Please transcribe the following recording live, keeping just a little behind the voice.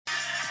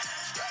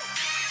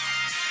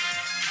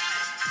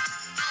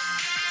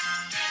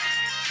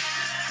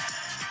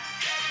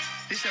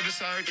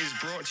This episode is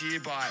brought to you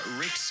by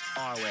Rix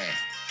Eyewear.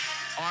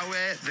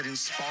 Eyewear that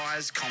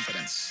inspires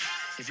confidence.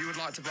 If you would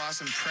like to buy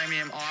some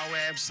premium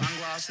eyewear,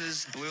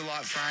 sunglasses, blue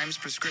light frames,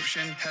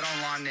 prescription, head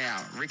online now,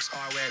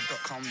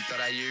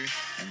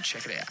 rixeyewear.com.au and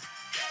check it out.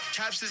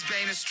 Caps has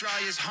been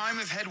Australia's home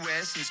of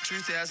headwear since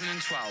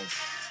 2012.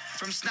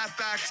 From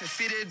snapback to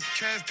fitted,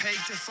 curve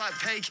peak to flat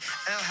peak,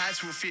 our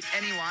hats will fit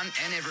anyone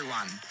and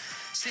everyone.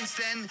 Since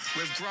then,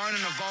 we've grown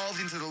and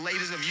evolved into the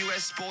leaders of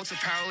US sports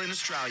apparel in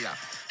Australia.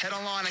 Head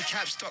online at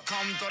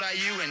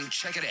caps.com.au and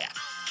check it out.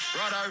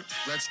 Righto,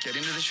 let's get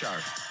into the show.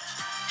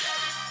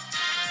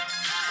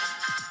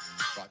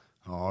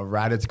 All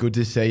right, it's good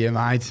to see you,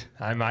 mate.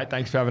 Hey, mate.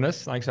 Thanks for having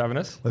us.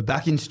 We're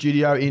back in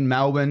studio in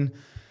Melbourne,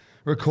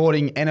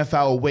 recording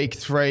NFL Week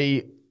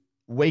 3.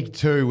 Week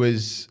 2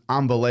 was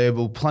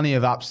unbelievable. Plenty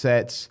of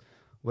upsets.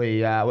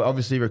 We're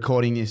obviously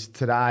recording this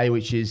today,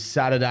 which is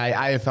Saturday,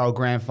 AFL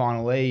Grand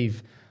Final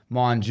Eve,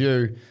 mind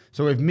you.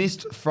 So we've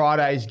missed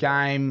Friday's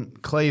game.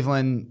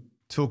 Cleveland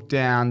took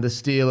down the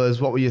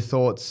Steelers. What were your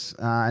thoughts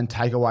and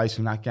takeaways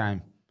from that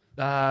game?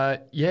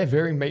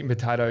 Very meat and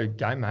potato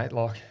game, mate.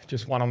 Like,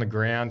 just one on the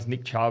ground.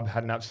 Nick Chubb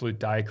had an absolute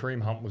day.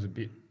 Kareem Hunt was a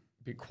bit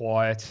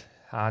quiet.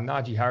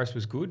 Najee Harris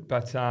was good,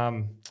 but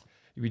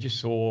we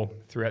just saw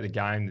throughout the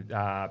game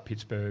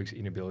Pittsburgh's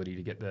inability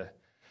to get the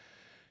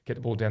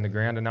ball down the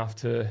ground enough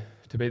to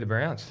beat the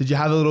Browns. Did you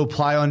have a little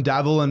play on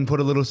Dabble and put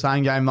a little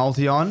same-game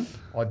multi on?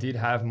 I did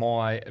have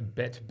my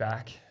bet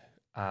back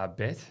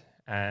bet,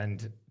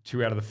 and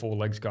 2 out of the 4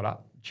 legs got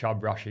up.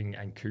 Chubb rushing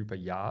and Cooper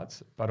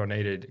yards, but I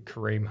needed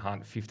Kareem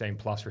Hunt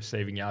 15-plus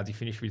receiving yards. He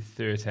finished with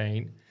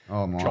 13.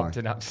 Oh, my. Dropped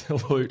an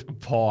absolute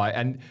pie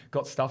and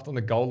got stuffed on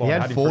the goal line. He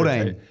had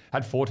 14.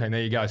 Had 14,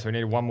 there you go. So he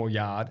needed 1 more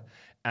yard,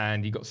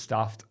 and he got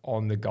stuffed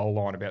on the goal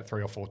line about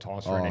 3 or 4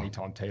 times for an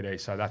anytime TD.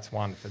 So that's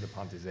one for the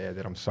punters there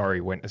that I'm sorry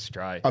went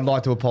astray. I'd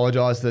like to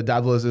apologise to the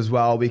dabblers as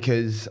well,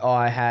 because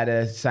I had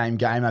a same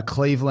gamer.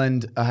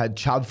 Cleveland, I had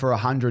Chubb for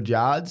 100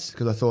 yards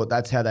because I thought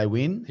that's how they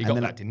win. He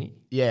got that, didn't he?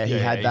 Yeah, he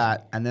had easy.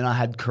 that. And then I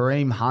had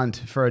Kareem Hunt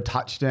for a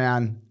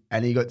touchdown,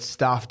 and he got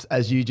stuffed,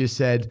 as you just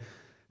said.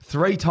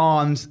 3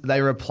 times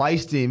they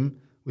replaced him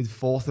with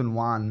 4th and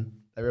 1.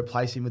 They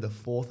replaced him with a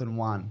 4th and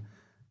 1.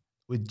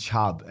 With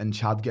Chubb, and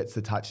Chubb gets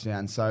the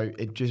touchdown. So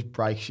it just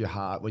breaks your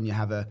heart when you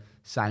have a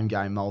same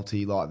game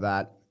multi like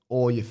that,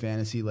 or your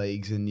fantasy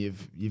leagues, and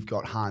you've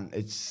got Hunt.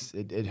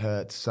 It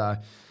hurts. So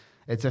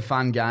it's a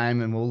fun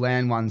game, and we'll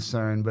land one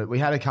soon. But we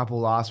had a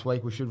couple last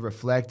week. We should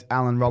reflect.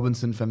 Allen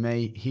Robinson for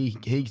me,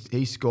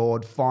 he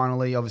scored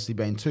finally. Obviously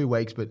been 2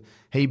 weeks, but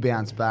he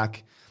bounced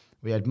back.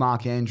 We had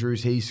Mark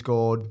Andrews. He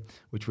scored,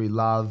 which we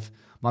love.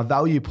 My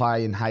value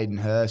play in Hayden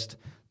Hurst.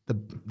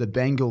 The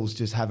Bengals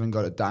just haven't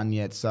got it done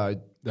yet. So.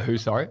 The who,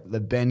 sorry?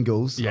 The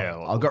Bengals. Yeah.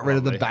 I got rid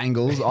of the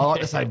Bengals. I like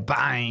to say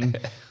bang.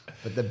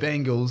 But the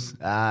Bengals,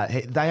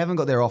 they haven't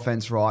got their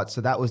offense right,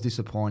 so that was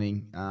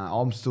disappointing.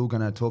 I'm still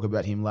going to talk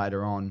about him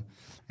later on.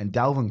 And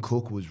Dalvin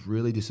Cook was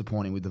really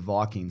disappointing with the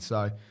Vikings.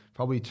 So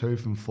probably 2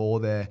 from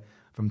 4 there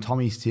from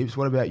Tommy's tips.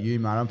 What about you,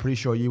 mate? I'm pretty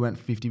sure you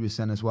went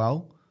 50% as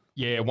well.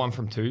 Yeah, 1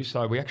 from 2.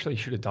 So we actually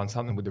should have done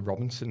something with the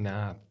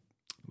Robinson.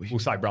 We'll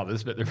say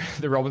brothers, but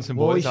the Robinson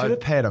boys. Well, we should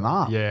have paired them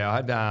up. Yeah, I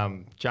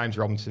had James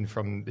Robinson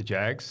from the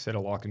Jags, set a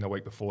like in the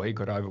week before. He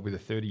got over with a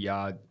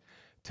 30-yard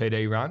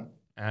TD run,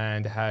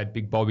 and had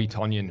Big Bobby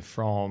Tonyan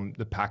from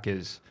the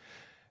Packers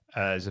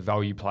as a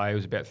value play. It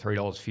was about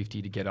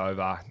 $3.50 to get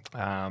over,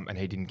 and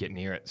he didn't get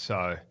near it. So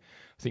I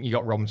think you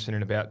got Robinson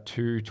in about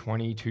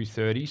 220,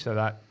 230, so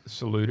that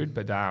saluted,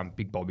 but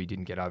Big Bobby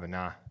didn't get over,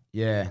 nah.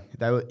 Yeah,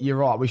 you're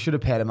right. We should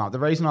have paired them up. The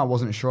reason I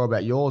wasn't sure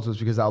about yours was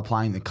because they were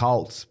playing the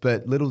Colts.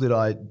 But little did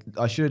I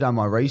should have done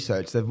my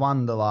research. They've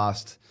won the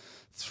last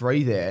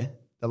 3 there.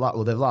 I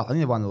think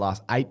they've won the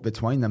last 8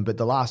 between them. But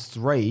the last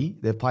 3,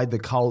 they've played the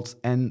Colts,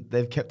 and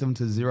they've kept them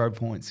to 0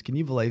 points. Can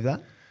you believe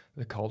that?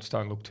 The Colts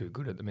don't look too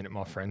good at the minute,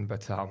 my friend.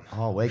 But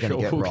we're going to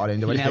get right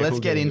into it. Now,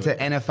 let's get into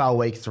NFL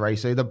Week 3.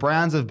 So the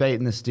Browns have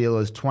beaten the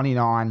Steelers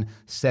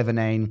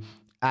 29-17.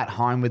 At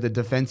home with a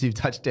defensive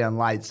touchdown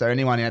late. So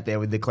anyone out there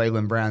with the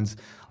Cleveland Browns,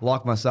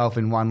 like myself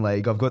in one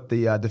league, I've got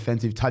the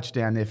defensive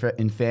touchdown there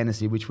in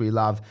fantasy, which we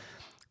love.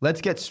 Let's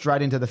get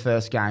straight into the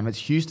first game. It's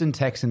Houston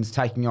Texans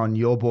taking on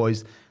your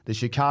boys, the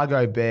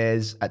Chicago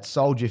Bears at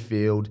Soldier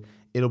Field.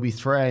 It'll be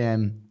 3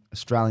 a.m.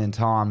 Australian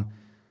time.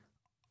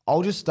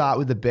 I'll just start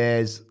with the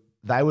Bears.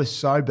 They were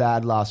so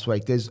bad last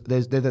week. They're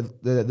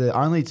the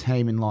only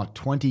team in like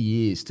 20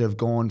 years to have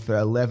gone for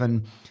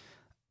 11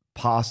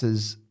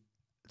 passes,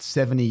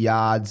 70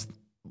 yards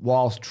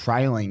whilst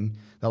trailing.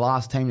 The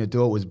last team to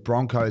do it was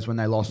Broncos when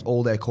they lost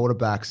all their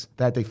quarterbacks.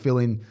 They had to fill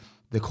in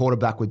the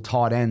quarterback with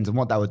tight ends, and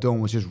what they were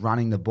doing was just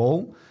running the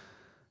ball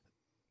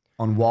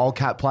on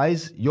wildcat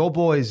plays. Your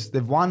boys,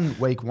 they've won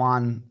week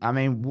 1. I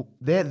mean,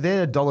 they're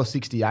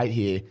 $1.68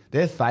 here.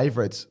 They're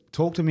favourites.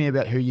 Talk to me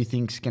about who you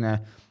think's going to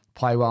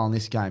play well in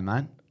this game,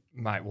 mate.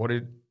 Mate,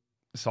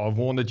 So I've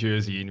worn the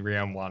jersey in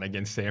round 1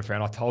 against San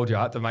Fran. I told you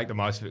I had to make the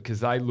most of it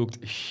because they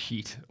looked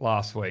shit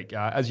last week.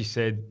 As you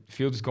said,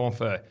 Fields has gone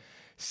for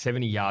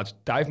 70 yards.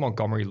 Dave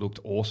Montgomery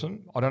looked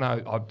awesome. I don't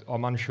know.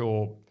 I'm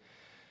unsure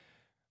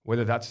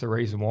whether that's the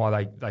reason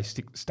why they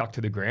stuck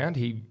to the ground.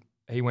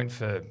 He went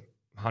for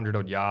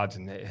 100-odd yards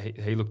and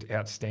he looked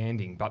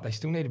outstanding, but they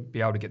still need to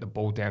be able to get the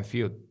ball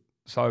downfield.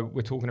 So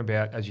we're talking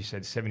about, as you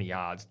said, 70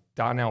 yards.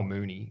 Darnell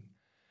Mooney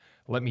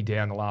let me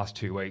down the last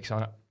 2 weeks.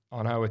 I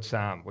know it's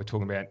we're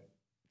talking about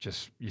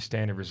just your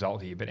standard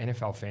result here, but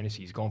NFL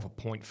Fantasy has gone for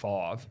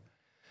 0.5.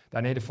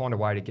 They need to find a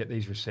way to get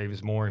these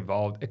receivers more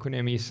involved.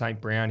 Equanimeous St.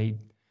 Brown,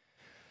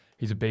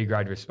 he's a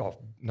B-grade,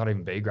 not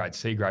even B-grade,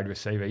 C-grade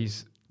receiver.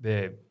 He's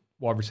their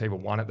wide receiver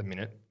 1 at the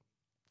minute.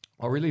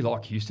 I really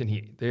like Houston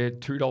here. They're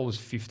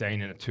 $2.15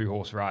 in a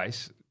 2-horse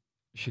race.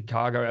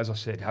 Chicago, as I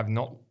said, have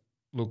not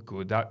looked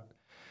good. That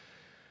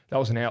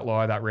was an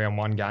outlier, that round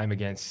 1 game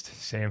against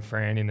San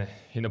Fran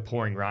in the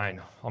pouring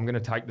rain. I'm going to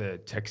take the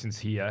Texans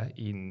here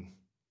in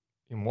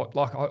what,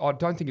 like, I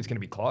don't think it's going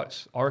to be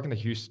close. I reckon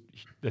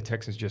the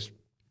Texans just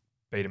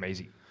beat them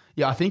easy.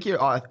 Yeah, I think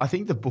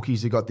the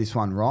bookies have got this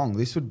one wrong.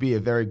 This would be a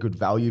very good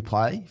value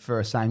play for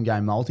a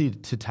same-game multi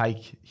to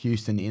take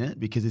Houston in it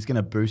because it's going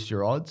to boost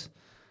your odds.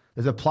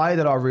 There's a play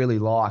that I really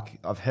like.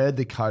 I've heard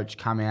the coach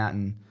come out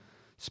and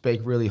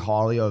speak really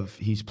highly of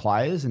his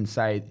players and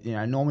say,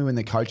 normally when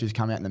the coaches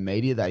come out in the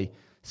media, they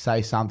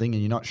say something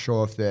and you're not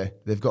sure if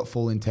they've got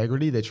full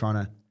integrity. They're trying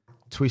to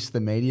twist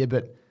the media.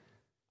 But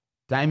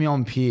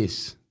Dameon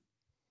Pierce,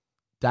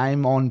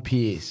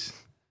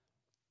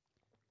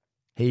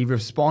 he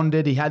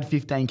responded. He had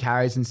 15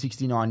 carries and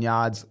 69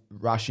 yards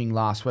rushing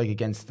last week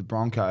against the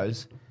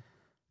Broncos.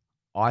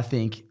 I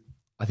think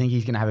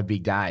he's going to have a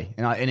big day,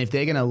 and if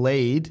they're going to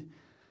lead,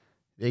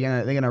 they're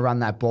going to run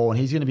that ball, and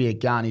he's going to be a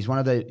gun. He's one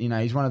of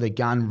the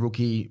gun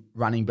rookie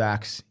running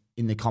backs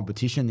in the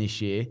competition this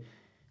year.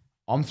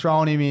 I'm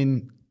throwing him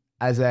in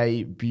as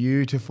a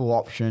beautiful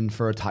option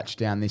for a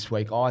touchdown this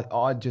week.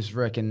 I just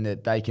reckon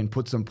that they can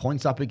put some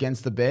points up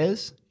against the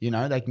Bears.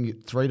 They can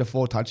get 3 to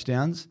 4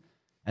 touchdowns,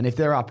 and if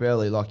they're up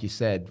early, like you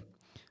said,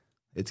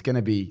 it's going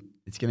to be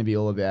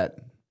all about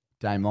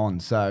Dame on.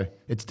 So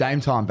it's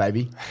Dame time,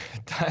 baby.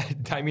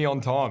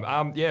 Damian time.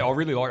 I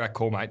really like that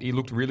call, mate. He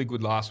looked really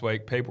good last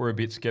week. People were a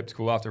bit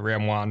sceptical after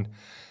round 1.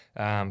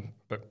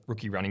 But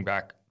rookie running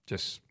back,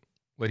 just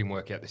let him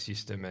work out the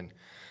system and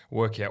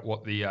work out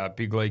what the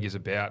big league is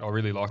about. I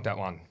really like that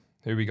one.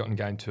 Who we got in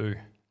game 2?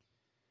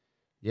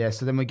 Yeah,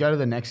 so then we go to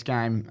the next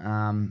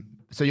game.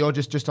 So you're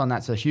just on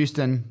that. So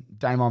Houston,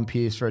 Dameon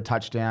Pierce for a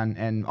touchdown,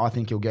 and I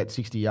think he'll get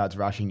 60 yards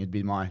rushing. It'd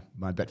be my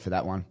bet for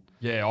that one.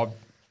 Yeah,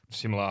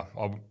 similar.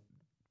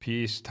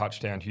 Pierce,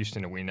 touchdown,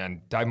 Houston to win,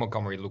 and Dave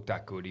Montgomery looked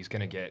that good. He's going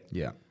to get,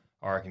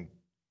 I reckon,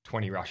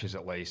 20 rushes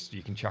at least.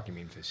 You can chuck him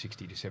in for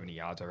 60 to 70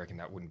 yards. I reckon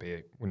that wouldn't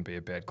be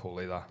a bad call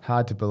either.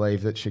 Hard to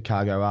believe that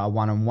Chicago are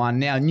 1-1.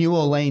 Now, New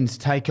Orleans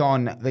take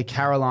on the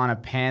Carolina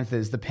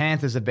Panthers. The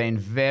Panthers have been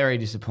very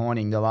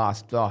disappointing the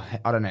last, I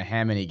don't know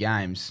how many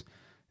games.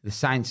 The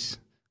Saints,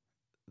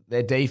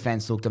 their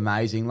defense looked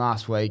amazing.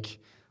 Last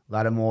week,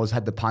 Lattimore's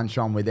had the punch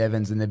on with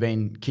Evans and they've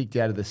been kicked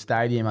out of the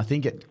stadium. I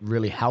think it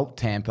really helped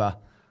Tampa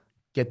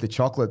get the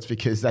chocolates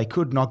because they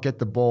could not get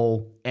the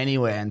ball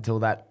anywhere until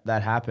that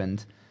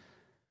happened.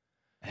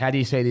 How do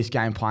you see this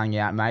game playing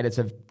out, mate?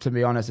 To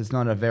be honest, it's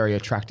not a very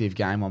attractive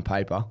game on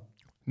paper.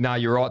 No,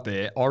 you're right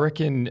there. I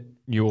reckon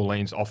New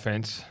Orleans'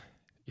 offense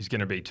is going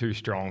to be too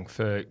strong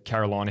for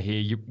Carolina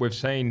here. We've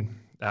seen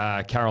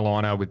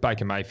Carolina with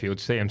Baker Mayfield,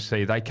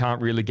 CMC, they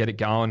can't really get it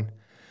going.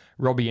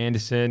 Robbie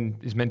Anderson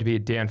is meant to be a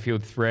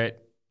downfield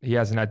threat. He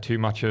hasn't had too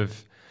much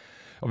of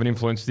an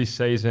influence this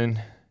season.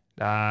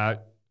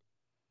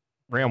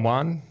 Round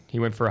 1, he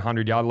went for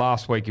 100 yards.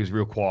 Last week, he was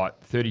real quiet.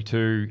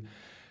 32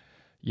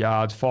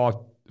 yards, five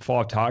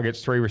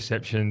targets, 3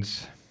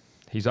 receptions.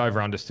 He's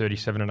over under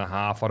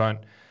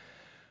 37.5.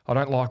 I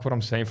don't like what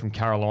I'm seeing from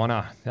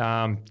Carolina.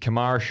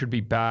 Kamara should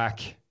be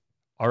back.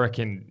 I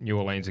reckon New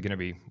Orleans are going to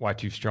be way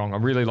too strong.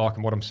 I'm really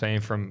liking what I'm seeing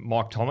from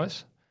Mike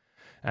Thomas.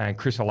 And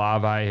Chris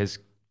Olave has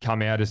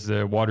come out as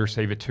the wide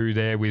receiver 2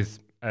 there with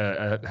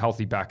a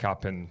healthy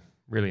backup and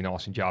really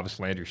nice in Jarvis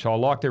Landry. So I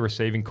like their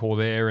receiving core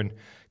there, and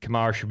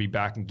Kamara should be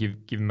back and give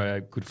him a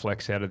good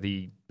flex out of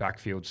the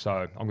backfield.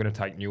 So I'm going to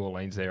take New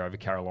Orleans there over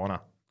Carolina.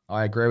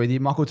 I agree with you.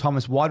 Michael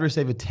Thomas, wide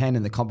receiver 10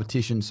 in the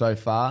competition so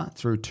far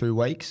through 2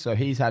 weeks. So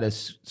he's had a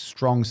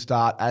strong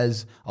start,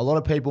 as a lot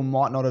of people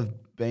might not have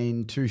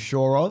been too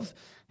sure of.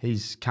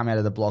 He's come out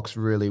of the blocks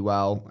really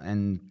well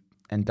and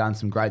done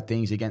some great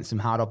things against some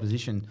hard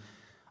opposition.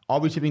 I'll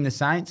be tipping the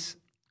Saints.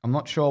 I'm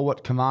not sure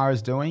what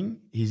Kamara's doing.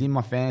 He's in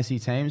my fantasy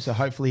team, so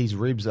hopefully his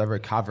ribs are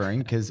recovering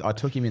because I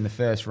took him in the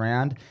first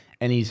round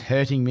and he's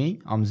hurting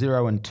me. I'm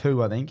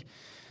 0-2, I think.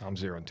 I'm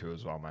 0-2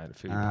 as well, mate.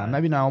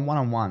 Maybe no, I'm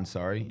 1-1,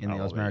 sorry, in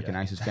the American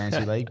Aces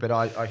Fantasy League, but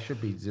I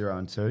should be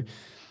 0-2.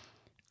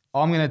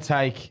 I'm going to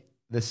take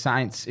the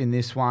Saints in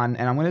this one,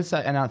 and I'm going to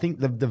say, and I think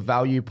the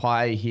value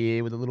play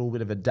here with a little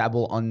bit of a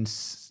dabble on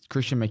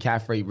Christian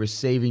McCaffrey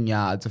receiving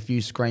yards, a few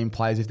screen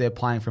plays. If they're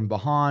playing from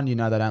behind, they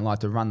don't like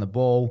to run the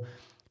ball.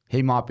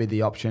 He might be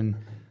the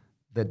option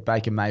that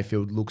Baker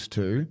Mayfield looks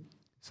to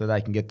so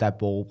they can get that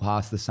ball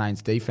past the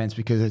Saints defense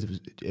because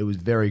it was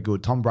very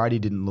good. Tom Brady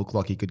didn't look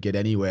like he could get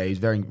anywhere. He's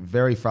very,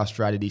 very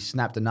frustrated. He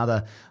snapped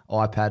another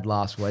iPad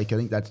last week. I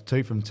think that's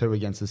 2 from 2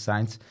 against the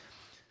Saints.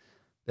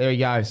 There you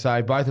go.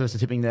 So both of us are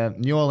tipping the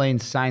New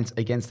Orleans Saints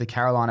against the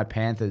Carolina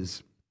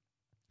Panthers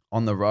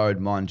on the road,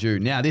 mind you.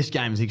 Now, this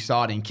game is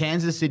exciting.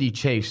 Kansas City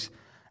Chiefs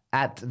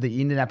at the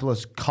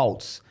Indianapolis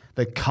Colts.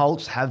 The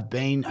Colts have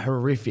been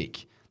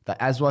horrific.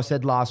 As I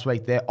said last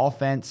week, their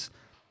offense,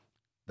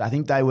 I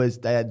think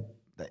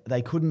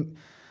they couldn't.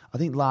 I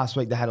think last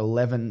week they had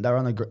 11. They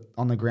were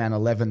on the ground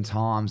 11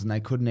 times, and they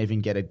couldn't even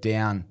get it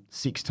down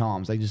 6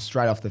 times. They just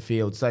straight off the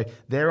field. So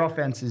their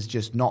offense is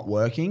just not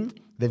working.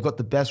 They've got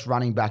the best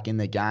running back in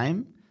the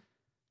game.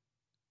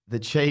 The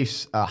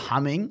Chiefs are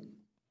humming.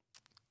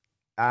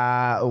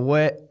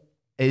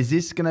 Is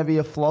this going to be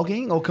a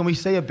flogging, or can we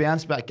see a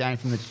bounce back game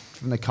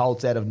from the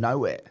Colts out of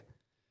nowhere?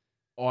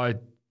 I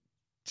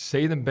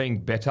see them being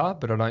better,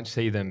 but I don't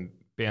see them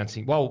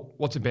bouncing. Well,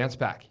 what's a bounce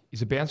back?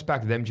 Is a bounce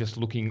back them just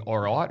looking all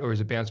right, or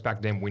is a bounce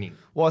back them winning?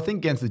 Well, I think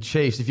against the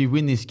Chiefs, if you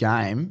win this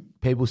game,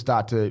 people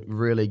start to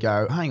really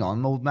go, hang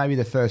on, well, maybe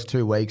the first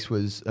 2 weeks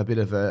was a bit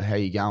of a how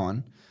you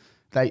going.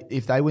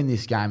 If they win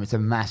this game, it's a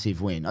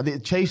massive win. I think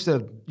the Chiefs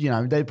are,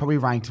 they're probably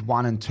ranked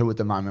 1 and 2 at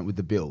the moment with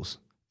the Bills.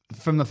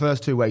 From the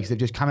first 2 weeks, they've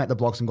just come out the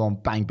blocks and gone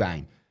bang,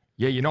 bang.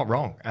 Yeah, you're not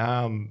wrong.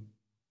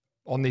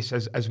 On this,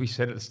 as we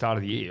said at the start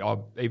of the year,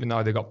 even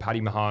though they've got Patty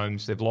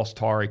Mahomes, they've lost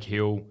Tyreek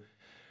Hill,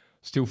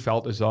 still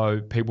felt as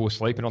though people were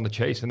sleeping on the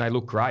Chiefs, and they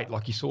look great.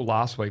 Like you saw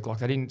last week, like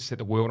they didn't set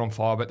the world on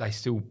fire, but they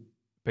still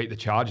beat the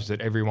Chargers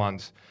that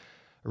everyone's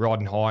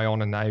riding high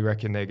on, and they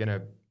reckon they're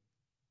gonna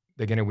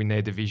win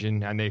their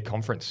division and their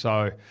conference.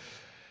 So,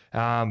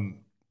 Patty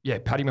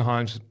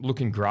Mahomes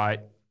looking great.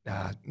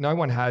 No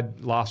one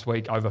had last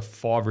week over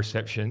 5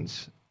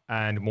 receptions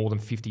and more than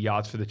 50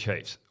 yards for the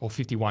Chiefs, or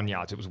 51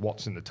 yards. It was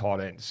Watson, the tight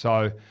end.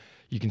 So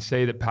you can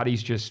see that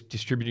Patty's just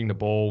distributing the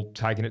ball,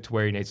 taking it to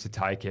where he needs to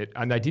take it.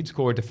 And they did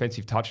score a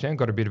defensive touchdown,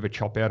 got a bit of a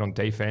chop out on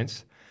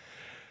defense.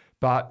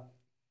 But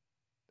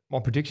my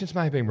predictions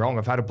may have been wrong.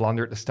 I've had a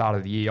blunder at the start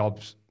of the year.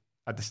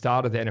 At the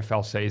start of the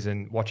NFL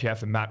season, watch out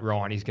for Matt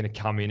Ryan. He's going to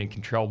come in and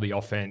control the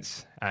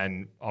offense,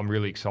 and I'm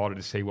really excited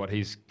to see what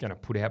he's going to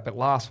put out. But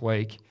last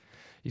week,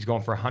 he's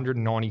gone for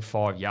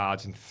 195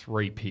 yards and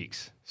 3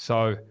 picks.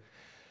 So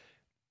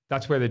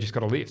that's where they've just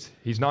got to lift.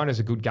 He's known as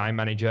a good game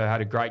manager, had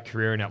a great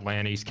career in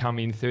Atlanta. He's come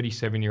in,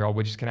 37-year-old.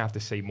 We're just going to have to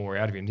see more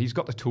out of him. He's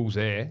got the tools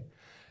there.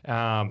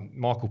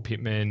 Michael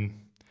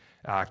Pittman,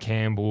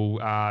 Campbell,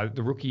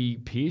 the rookie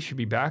Pierce should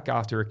be back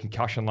after a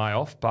concussion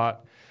layoff,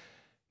 but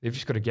they've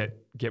just got to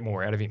get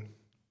more out of him.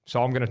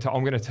 So I'm going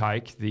to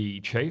take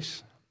the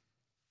Chiefs,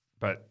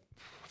 but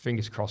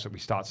fingers crossed that we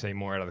start seeing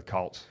more out of the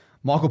Colts.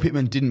 Michael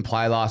Pittman didn't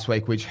play last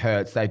week, which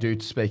hurts. They do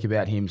speak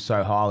about him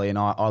so highly, and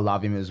I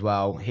love him as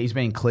well. He's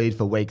been cleared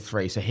for week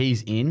 3, so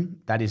he's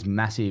in. That is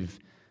massive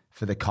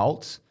for the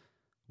Colts.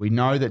 We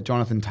know that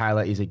Jonathan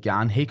Taylor is a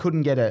gun. He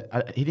didn't get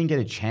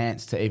a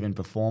chance to even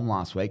perform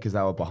last week because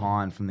they were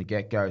behind from the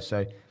get-go.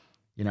 So,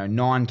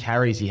 9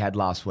 carries he had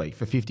last week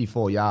for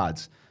 54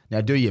 yards.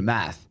 Now, do your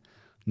math.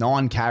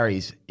 9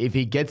 carries. If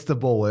he gets the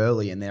ball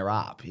early and they're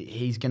up,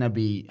 he's going to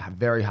be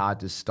very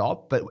hard to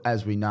stop. But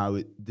as we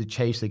know, the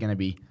Chiefs are going to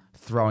be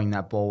throwing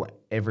that ball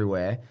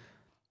everywhere.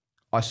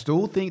 I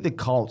still think the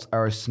Colts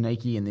are a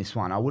sneaky in this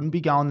one. I wouldn't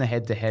be going the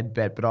head-to-head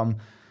bet, but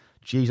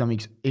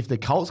if the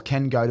Colts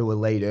can go to a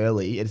lead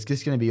early, it's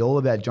just going to be all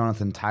about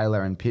Jonathan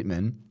Taylor and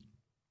Pittman,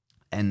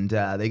 and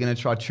they're going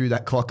to try to chew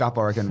that clock up,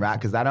 I reckon, Rat,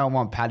 because they don't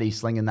want Patty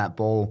slinging that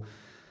ball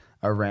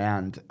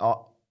around.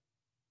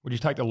 Would you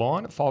take the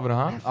line at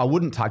 5.5? I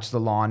wouldn't touch the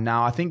line.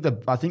 No, I think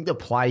the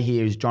play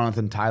here is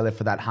Jonathan Taylor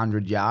for that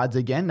 100 yards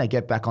again. They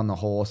get back on the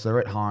horse. They're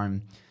at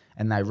home,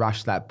 and they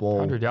rush that ball.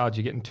 100 yards,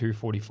 you're getting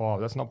 245.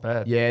 That's not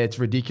bad. Yeah, it's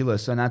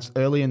ridiculous. And that's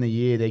early in the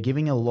year. They're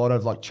giving a lot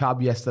of, like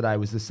Chubb yesterday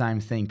was the same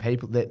thing.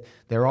 People that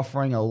they're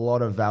offering a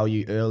lot of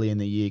value early in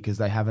the year because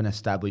they haven't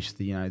established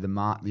what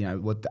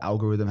the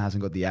algorithm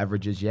hasn't got the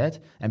averages yet.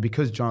 And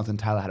because Jonathan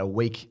Taylor had a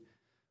week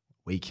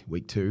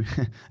 2,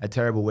 a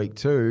terrible week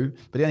 2,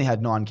 but he only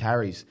had 9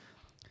 carries.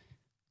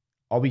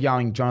 I'll be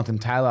going Jonathan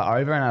Taylor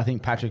over, and I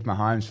think Patrick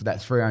Mahomes for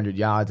that 300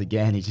 yards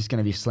again. He's just going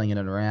to be slinging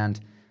it around.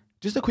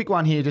 Just a quick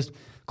one here. Just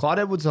Clyde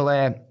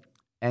Edwards-Helaire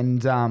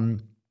and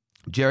Jerick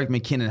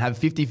McKinnon have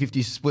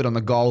 50-50 split on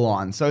the goal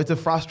line. So it's a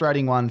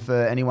frustrating one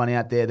for anyone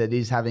out there that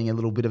is having a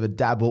little bit of a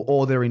dabble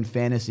or they're in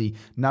fantasy.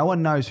 No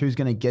one knows who's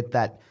going to get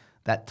that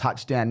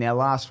touchdown. Now,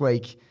 last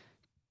week,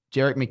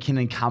 Jerick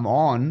McKinnon come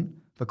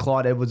on for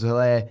Clyde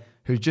Edwards-Helaire,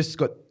 who just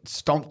got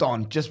stomped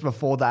on just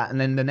before that. And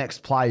then the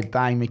next play,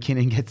 bang,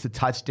 McKinnon gets the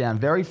touchdown.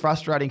 Very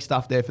frustrating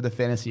stuff there for the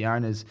fantasy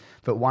owners,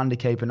 but one to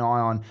keep an eye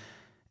on.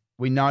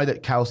 We know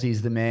that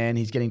Kelsey's the man.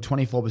 He's getting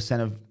 24%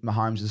 of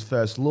Mahomes'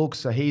 first look,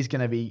 so he's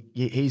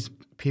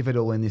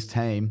pivotal in this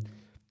team.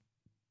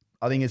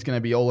 I think it's going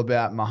to be all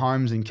about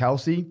Mahomes and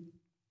Kelsey.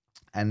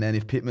 And then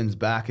if Pittman's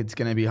back, it's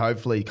going to be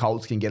hopefully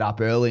Colts can get up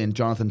early and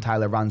Jonathan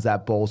Taylor runs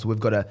that ball. So we've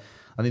got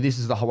I think this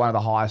is one of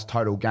the highest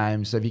total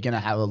games. So if you're going to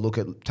have a look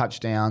at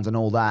touchdowns and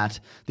all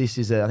that, this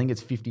is I think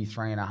it's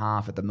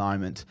 53.5 at the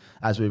moment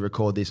as we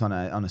record this on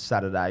a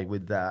Saturday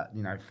with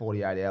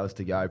 48 hours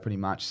to go pretty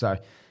much. So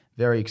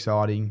very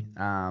exciting.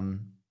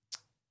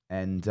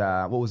 And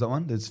what was that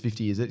one? There's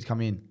 50, is it? It's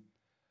come in.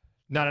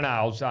 No.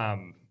 I was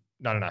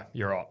no.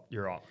 You're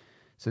right.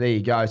 So there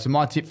you go. So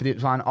my tip for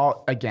this one,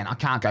 again, I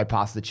can't go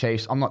past the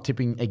Chiefs. I'm not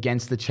tipping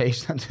against the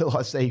Chiefs until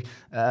I see,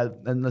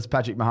 unless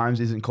Patrick Mahomes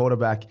isn't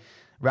quarterback.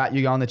 Rat,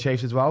 you go on the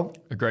Chiefs as well?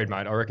 Agreed,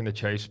 mate. I reckon the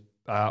Chiefs.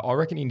 I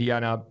reckon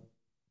Indiana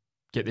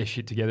get their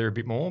shit together a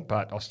bit more,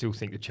 but I still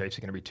think the Chiefs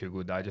are going to be too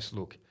good. They just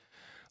look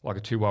like a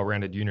too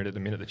well-rounded unit at the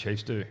minute, the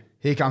Chiefs do.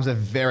 Here comes a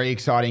very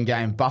exciting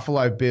game.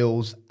 Buffalo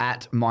Bills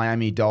at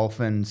Miami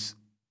Dolphins.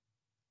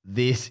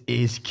 This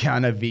is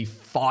going to be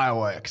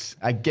fireworks.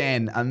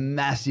 Again, a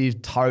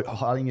massive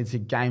total. I think it's a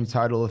game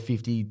total of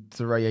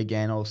 53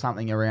 again or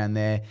something around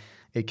there.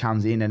 It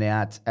comes in and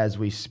out as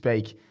we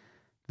speak.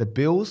 The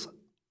Bills,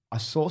 I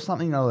saw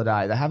something the other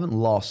day. They haven't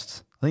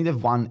lost. I think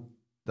they've won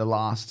the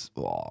last,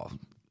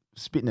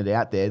 spitting it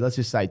out there, let's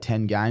just say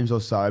 10 games or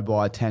so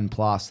by 10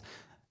 plus.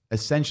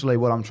 Essentially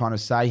what I'm trying to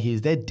say here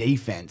is their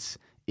defense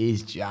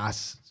is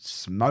just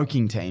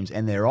smoking teams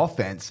and their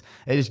offense,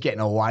 they're just getting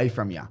away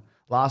from you.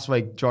 Last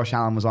week, Josh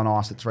Allen was on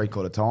ice at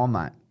three-quarter time,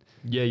 mate.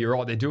 Yeah, you're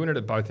right. They're doing it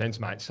at both ends,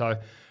 mate. So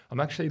I'm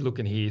actually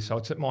looking here. So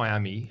it's at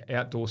Miami,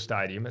 outdoor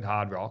stadium at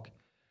Hard Rock.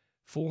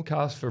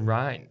 Forecast for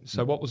rain.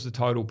 So what was the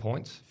total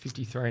points?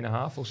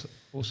 53.5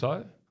 or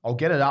so? I'll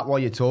get it up while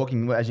you're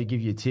talking as you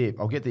give your tip.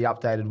 I'll get the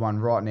updated one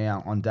right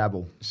now on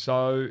Dabble.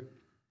 So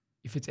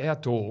if it's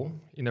outdoor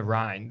in the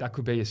rain, that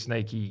could be a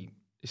sneaky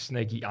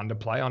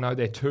underplay. I know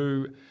they're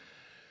two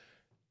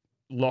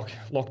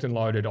locked and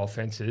loaded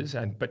offenses,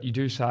 but you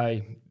do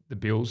say the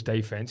Bills'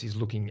 defense is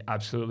looking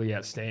absolutely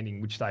outstanding,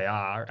 which they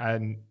are,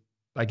 and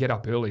they get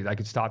up early. They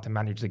could start to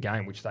manage the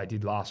game, which they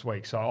did last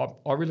week. So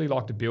I really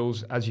like the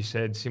Bills, as you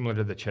said, similar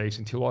to the Chiefs.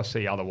 Until I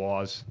see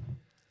otherwise,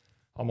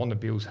 I'm on the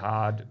Bills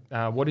hard.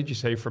 What did you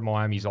see from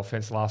Miami's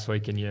offense last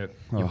week? And your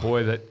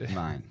boy that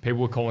people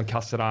were calling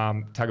Custard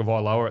Arm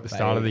Tagovailoa at the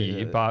start of the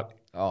year, but...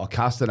 Oh,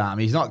 Custard Arm.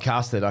 He's not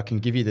custard. I can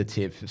give you the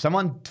tip.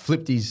 Someone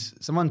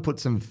put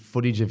some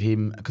footage of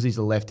him because he's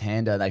a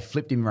left-hander. They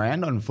flipped him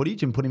around on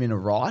footage and put him in a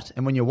right.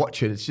 And when you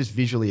watch it, it's just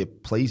visually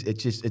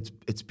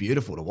it's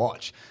beautiful to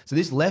watch. So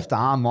this left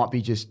arm might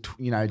be just,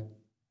 tricking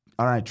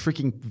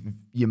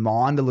your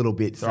mind a little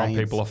bit. Throwing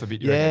people off a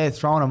bit. Yeah,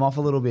 throwing them off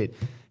a little bit.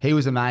 He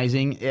was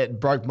amazing. It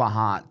broke my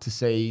heart to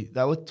see.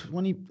 They were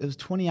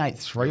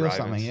 28-3 or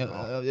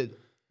something.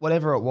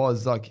 Whatever it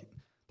was, like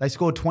they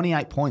scored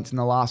 28 points in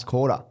the last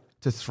quarter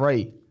to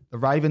 3. The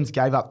Ravens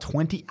gave up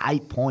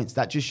 28 points.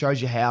 That just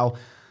shows you how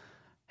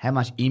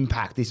much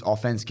impact this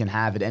offense can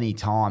have at any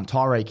time.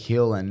 Tyreek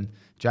Hill and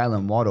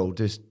Jalen Waddle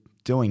just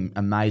doing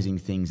amazing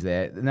things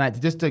there. Now,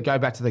 just to go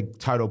back to the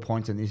total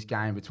points in this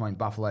game between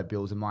Buffalo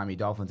Bills and Miami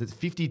Dolphins, it's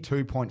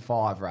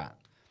 52.5, Rat,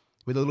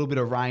 with a little bit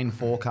of rain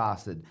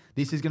forecasted.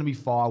 This is going to be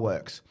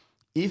fireworks.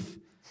 If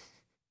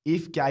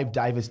Gabe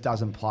Davis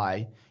doesn't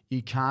play,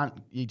 you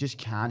just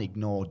can't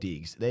ignore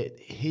Diggs.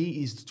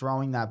 He is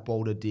throwing that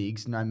ball to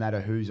Diggs no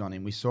matter who's on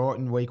him. We saw it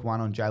in week 1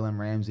 on Jalen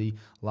Ramsey.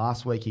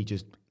 Last week,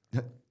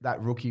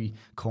 that rookie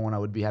corner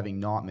would be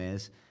having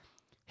nightmares.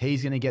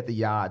 He's going to get the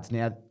yards.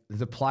 Now,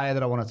 there's a player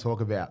that I want to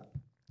talk about,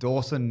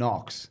 Dawson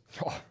Knox.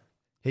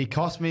 He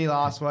cost me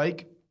last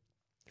week.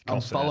 I'm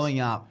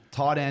following up.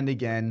 Tight end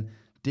again.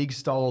 Diggs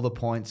stole all the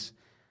points.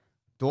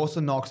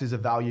 Dawson Knox is a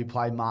value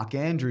play. Mark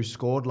Andrews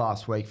scored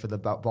last week for the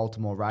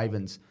Baltimore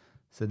Ravens.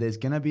 So there's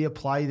going to be a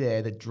play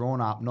there that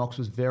drawn up. Knox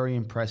was very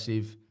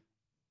impressive.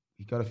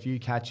 He got a few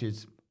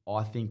catches.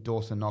 I think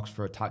Dawson Knox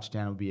for a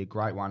touchdown would be a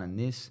great one in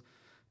this.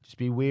 Just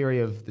be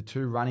wary of the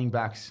two running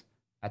backs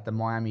at the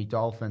Miami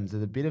Dolphins.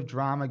 There's a bit of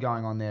drama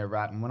going on there,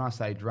 Rat. And when I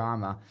say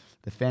drama,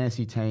 the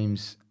fantasy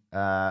teams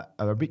are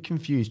a bit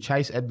confused.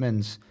 Chase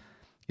Edmonds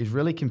is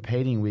really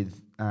competing with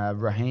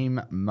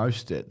Raheem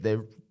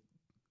Mostert.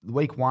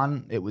 Week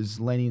 1, it was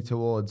leaning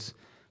towards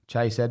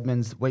Chase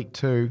Edmonds. Week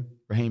 2,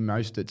 Raheem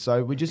Mostert.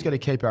 So we just got to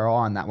keep our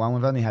eye on that one.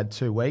 We've only had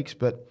 2 weeks,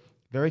 but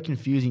very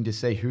confusing to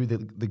see who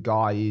the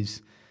guy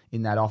is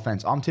in that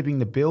offense. I'm tipping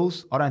the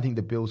Bills. I don't think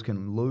the Bills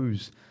can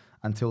lose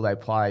until they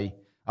play.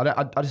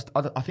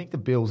 I think the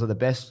Bills are the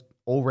best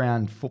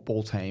all-round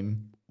football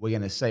team we're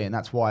going to see, and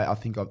that's why I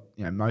think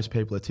most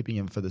people are tipping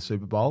them for the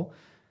Super Bowl.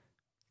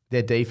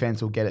 Their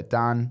defense will get it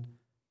done.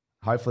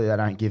 Hopefully they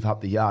don't give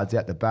up the yards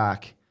out the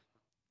back.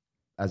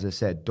 As I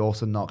said,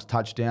 Dawson Knox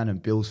touchdown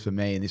and Bills for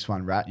me in this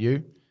one. Rat,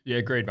 you? Yeah,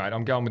 agreed, mate.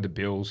 I'm going with the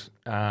Bills.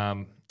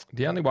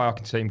 The only way I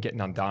can see them getting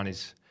undone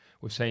is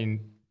we've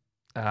seen,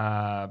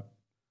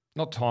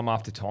 not time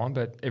after time,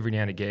 but every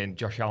now and again,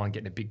 Josh Allen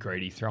getting a bit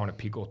greedy, throwing a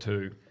pick or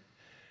two,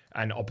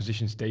 and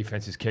opposition's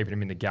defense is keeping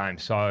him in the game.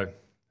 So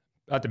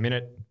at the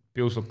minute,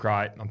 Bills look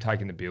great. I'm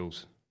taking the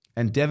Bills.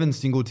 And Devin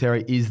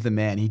Singletary is the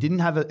man. He didn't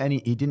have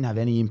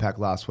any impact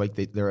last week.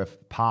 They're a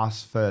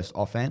pass-first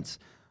offense,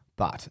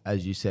 But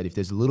as you said, if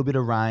there's a little bit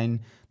of rain,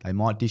 they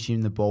might dish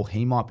him the ball.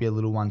 He might be a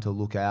little one to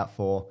look out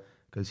for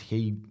because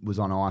he was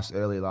on ice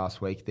early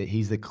last week. That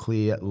he's the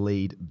clear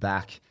lead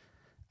back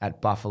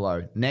at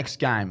Buffalo. Next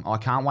game, I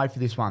can't wait for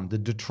this one. The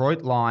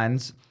Detroit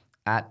Lions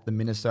at the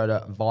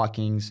Minnesota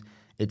Vikings.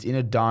 It's in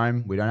a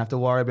dome. We don't have to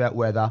worry about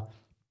weather.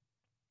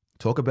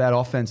 Talk about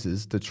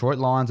offenses. Detroit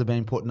Lions have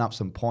been putting up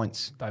some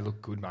points. They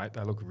look good, mate.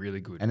 They look really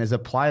good. And there's a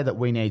player that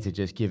we need to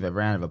just give a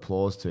round of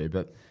applause to,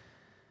 but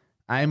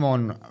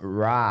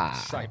Amon-Ra.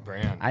 St.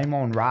 Brown.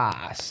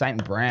 Amon-Ra,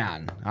 St.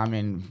 Brown. I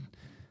mean,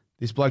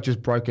 this bloke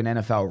just broke an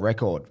NFL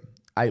record.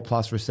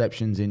 8+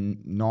 receptions in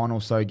 9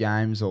 or so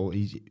games, or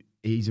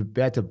he's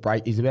about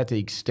to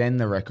extend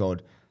the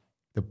record.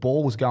 The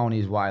ball was going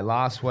his way.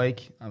 Last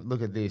week,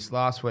 look at this.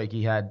 Last week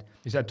he's had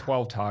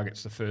 12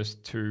 targets the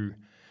first two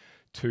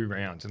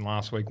rounds, and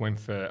last week went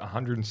for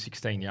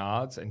 116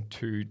 yards and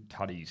 2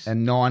 tutties.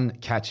 And 9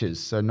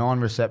 catches, so 9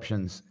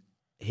 receptions.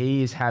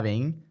 He is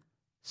having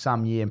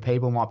some year, and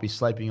people might be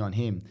sleeping on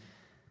him.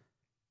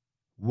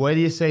 Where do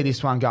you see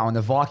this one going?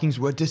 The Vikings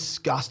were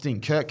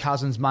disgusting. Kirk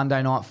Cousins,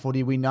 Monday Night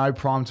Footy. We know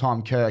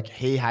primetime Kirk.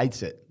 He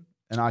hates it.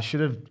 And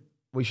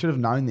we should have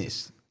known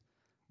this.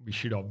 We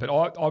should have. But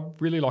I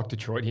really like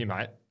Detroit here,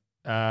 mate.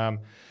 The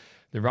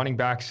running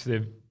backs,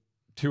 the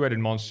two-headed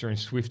monster in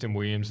Swift and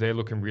Williams, they're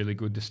looking really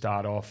good to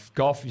start off.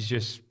 Goff is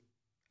just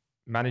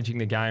managing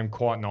the game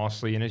quite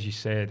nicely. And as you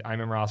said,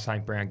 Amon-Ra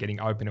St. Brown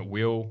getting open at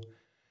will.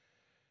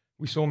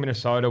 We saw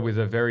Minnesota with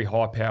a very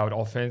high-powered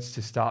offense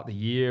to start the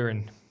year,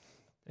 and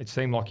it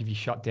seemed like if you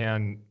shut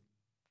down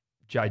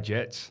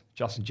Jets,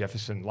 Justin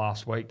Jefferson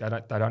last week, they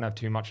don't have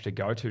too much to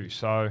go to.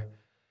 So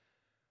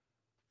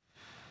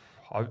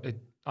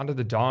under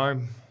the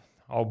dome,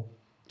 I'll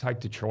take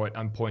Detroit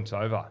and points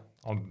over.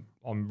 I'm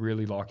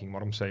really liking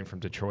what I'm seeing from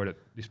Detroit at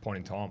this point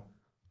in time.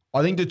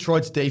 I think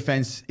Detroit's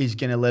defense is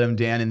going to let them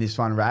down in this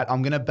one, Rat.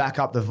 I'm going to back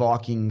up the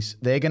Vikings.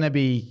 They're going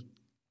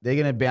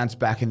to bounce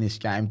back in this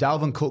game.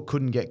 Dalvin Cook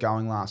couldn't get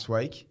going last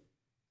week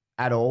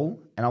at all.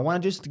 And I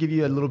want to just give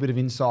you a little bit of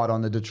insight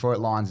on the Detroit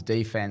Lions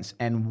defense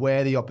and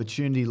where the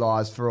opportunity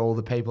lies for all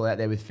the people out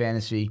there with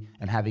fantasy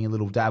and having a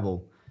little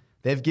dabble.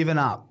 They've given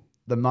up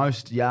the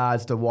most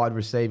yards to wide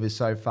receivers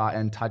so far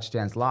and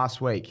touchdowns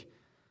last week.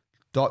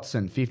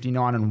 Dotson,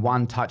 59 and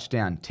 1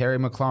 touchdown. Terry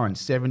McLaurin,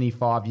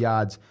 75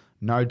 yards,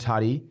 no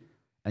tutty.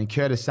 And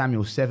Curtis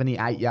Samuel,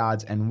 78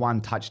 yards and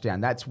 1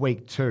 touchdown. That's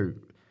week 2.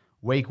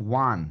 Week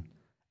 1,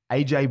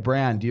 AJ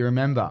Brown, do you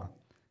remember?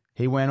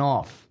 He went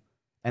off.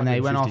 And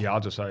they went off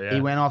yards or so, yeah.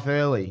 He went off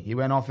early. He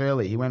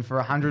went for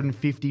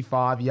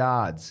 155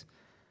 yards.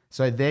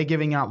 So they're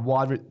giving up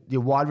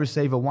your wide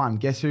receiver 1.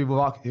 Guess who's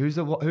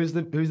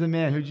the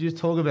man? Who did you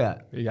just talk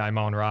about?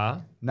 Amon-Ra.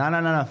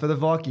 No. For the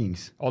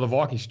Vikings. Oh, the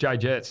Vikings,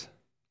 Jets.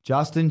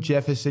 Justin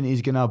Jefferson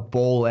is going to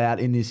ball out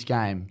in this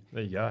game.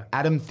 There you go.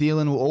 Adam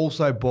Thielen will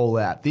also ball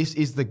out. This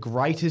is the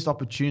greatest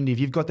opportunity. If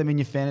you've got them in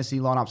your fantasy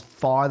lineups,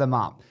 fire them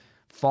up.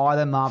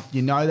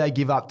 You know they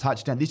give up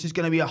touchdown. This is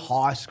going to be a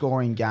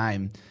high-scoring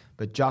game.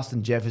 But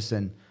Justin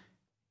Jefferson,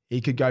 he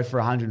could go for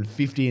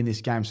 150 in this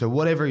game. So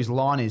whatever his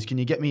line is, can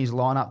you get me his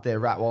line up there,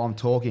 Rat, while I'm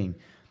talking?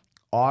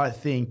 I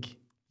think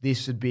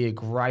this would be a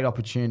great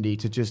opportunity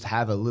to just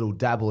have a little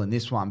dabble in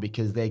this one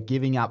because they're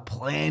giving up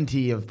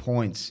plenty of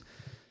points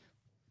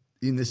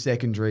in the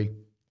secondary.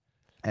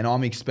 And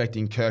I'm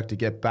expecting Kirk to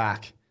get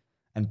back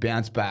and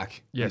bounce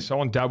back. Yeah,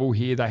 so on double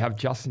here, they have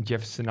Justin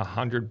Jefferson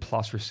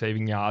 100+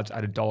 receiving yards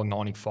at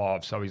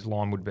 $1.95. So his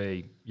line would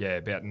be,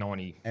 about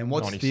 90. And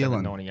what's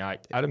Thielen?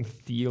 98. Adam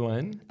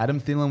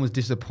Thielen was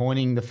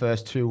disappointing the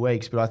first 2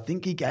 weeks, but I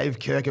think he gave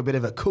Kirk a bit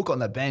of a cook on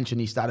the bench and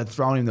he started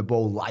throwing him the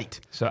ball late.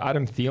 So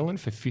Adam Thielen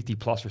for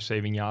 50+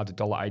 receiving yards,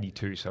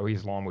 $1.82. So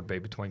his line would be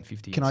between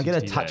 50 Can and 60. I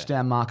get a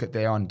touchdown market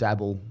there on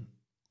Dabble?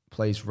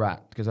 Please,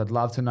 Rat, because I'd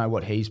love to know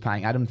what he's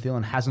paying. Adam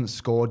Thielen hasn't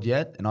scored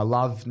yet, and I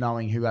love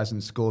knowing who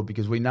hasn't scored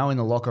because we know in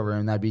the locker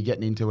room they'd be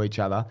getting into each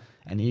other,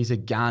 and he's a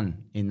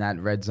gun in that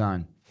red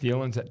zone.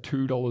 Thielen's at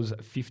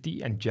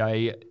 $2.50, and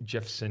Jay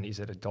Jefferson is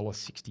at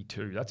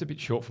 $1.62. That's a bit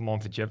short for mine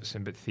for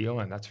Jefferson, but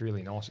Thielen, that's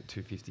really nice at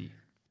 $2.50.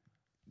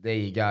 There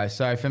you go.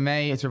 So for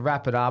me, to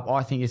wrap it up,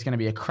 I think it's going to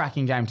be a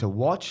cracking game to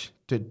watch.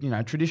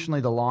 Traditionally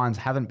the Lions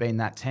haven't been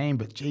that team,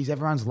 but geez,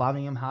 everyone's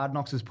loving them. Hard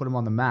Knocks has put them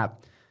on the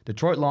map.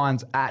 Detroit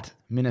Lions at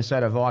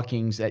Minnesota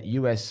Vikings at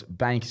US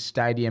Bank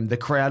Stadium. The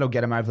crowd will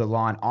get them over the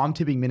line. I'm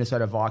tipping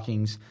Minnesota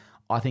Vikings.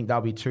 I think they'll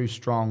be too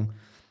strong.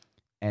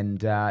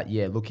 And,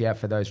 look out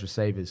for those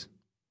receivers.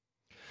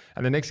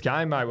 And the next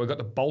game, mate, we've got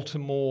the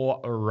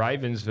Baltimore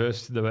Ravens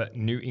versus the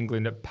New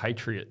England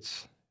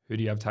Patriots. Who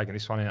do you have taking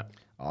this one out?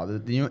 Oh,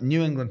 the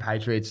New England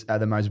Patriots are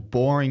the most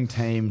boring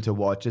team to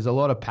watch. There's a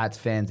lot of Pats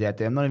fans out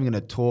there. I'm not even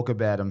going to talk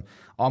about them.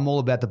 I'm all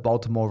about the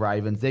Baltimore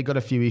Ravens. They've got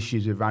a few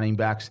issues with running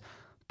backs.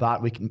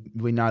 But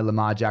we know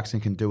Lamar Jackson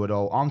can do it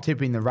all. I'm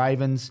tipping the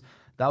Ravens.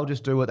 They'll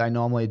just do what they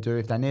normally do.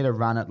 If they need to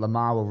run it,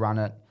 Lamar will run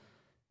it.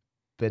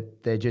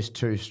 But they're just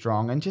too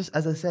strong. And just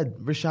as I said,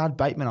 Rashad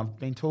Bateman, I've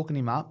been talking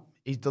him up.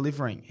 He's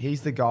delivering.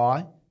 He's the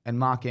guy. And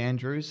Mark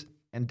Andrews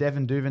and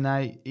Devin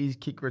Duvernay, his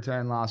kick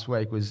return last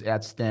week was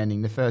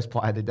outstanding. The first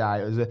play of the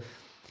day.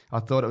 I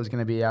thought it was going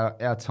to be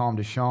our time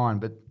to shine,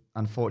 but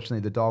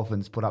unfortunately the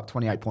Dolphins put up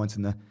 28 points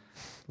in the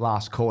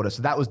last quarter.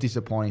 So that was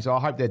disappointing. So I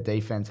hope their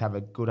defense have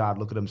a good hard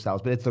look at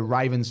themselves. But it's the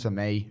Ravens for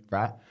me,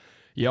 right?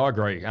 Yeah, I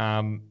agree.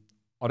 I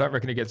don't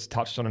reckon it gets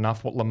touched on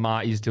enough what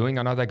Lamar is doing.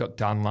 I know they got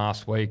done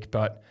last week,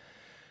 but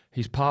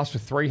he's passed for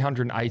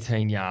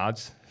 318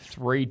 yards,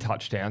 3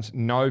 touchdowns,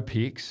 no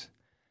picks,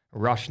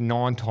 rushed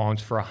 9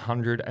 times for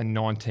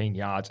 119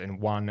 yards and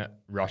 1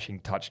 rushing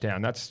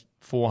touchdown. That's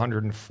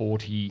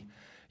 440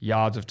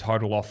 yards of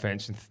total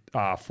offense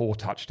and 4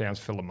 touchdowns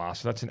for Lamar.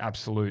 So that's an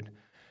absolute...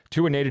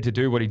 Tua needed to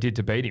do what he did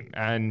to beat him.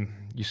 And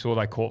you saw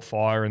they caught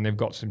fire and they've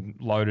got some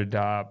loaded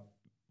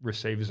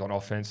receivers on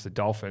offense, the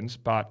Dolphins.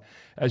 But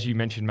as you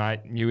mentioned,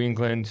 mate, New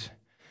England,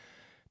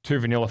 too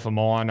vanilla for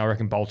mine. I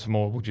reckon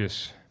Baltimore will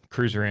just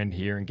cruise around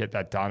here and get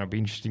that done. It'll be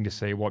interesting to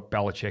see what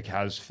Belichick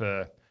has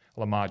for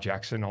Lamar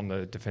Jackson on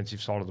the defensive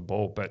side of the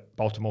ball. But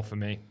Baltimore for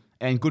me.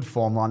 And good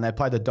form line. They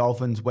played the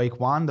Dolphins week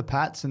 1, the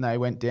Pats, and they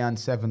went down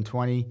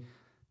 7-20.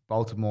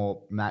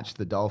 Baltimore matched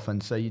the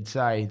Dolphins. So you'd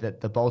say that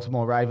the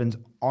Baltimore Ravens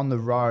on the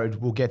road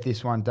will get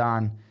this one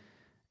done,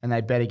 and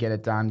they better get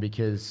it done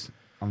because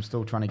I'm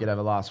still trying to get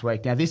over last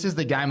week. Now, this is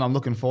the game I'm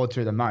looking forward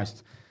to the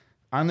most,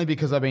 only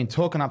because I've been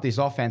talking up this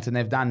offense and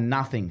they've done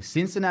nothing.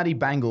 Cincinnati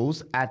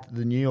Bengals at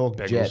the New York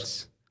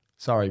Jets.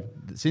 Sorry,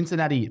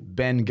 Cincinnati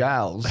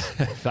Bengals.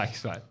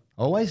 Thanks, mate.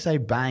 I always say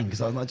bang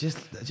because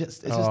it's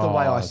just the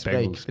way I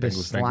speak.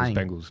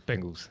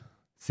 Bengals.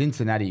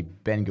 Cincinnati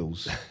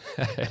Bengals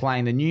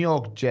playing the New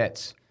York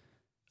Jets.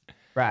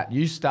 Right,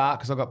 you start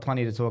because I've got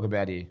plenty to talk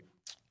about here.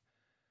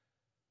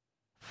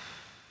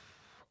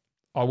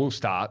 I will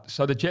start.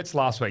 So the Jets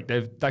last week,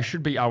 they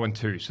should be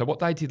 0-2. So what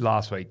they did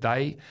last week,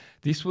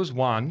 this was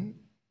one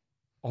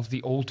of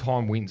the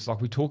all-time wins. Like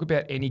we talk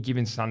about any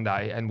given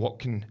Sunday and what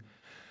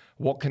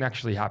can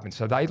actually happen.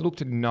 So they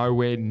looked at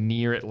nowhere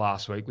near it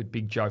last week with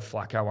Big Joe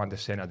Flacco under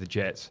center, the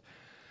Jets.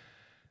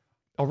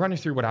 I'll run you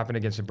through what happened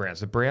against the Browns.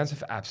 The Browns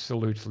have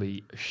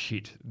absolutely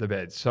shit the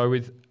bed. So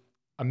with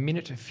a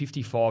minute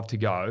 55 to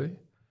go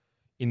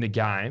in the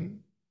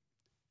game,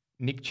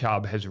 Nick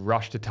Chubb has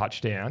rushed a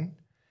touchdown,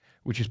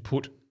 which has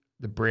put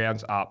the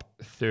Browns up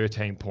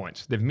 13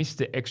 points. They've missed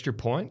the extra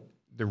point,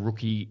 the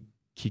rookie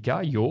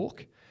kicker,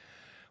 York.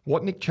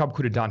 What Nick Chubb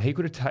could have done, he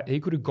could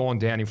have gone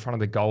down in front of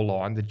the goal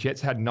line. The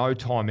Jets had no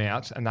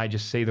timeouts, and they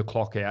just see the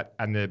clock out,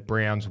 and the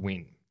Browns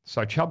win.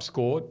 So Chubb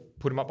scored,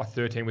 put them up by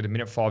 13 with a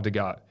minute 5 to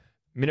go.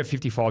 Minute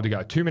 55 to go.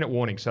 2-minute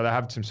warning, so they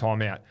have some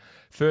time out.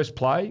 First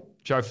play,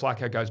 Joe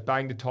Flacco goes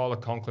bang to Tyler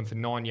Conklin for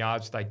 9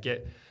 yards. They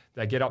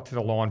get up to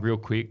the line real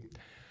quick.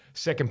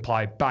 Second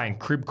play, bang,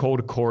 crib call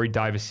to Corey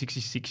Davis,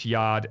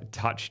 66-yard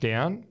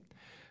touchdown.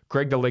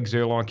 Greg the Legs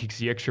Erline kicks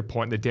the extra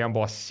point. They're down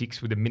by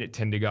 6 with a minute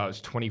 10 to go.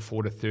 It's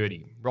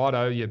 24-30.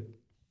 Righto, your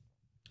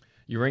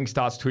ring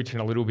starts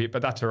twitching a little bit,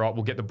 but that's all right.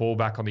 We'll get the ball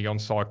back on the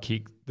onside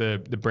kick. The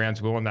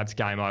Browns will, and that's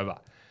game over.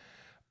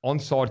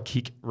 Onside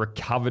kick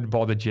recovered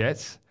by the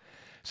Jets.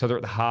 So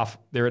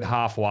they're at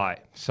halfway.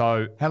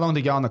 So how long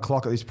to go on the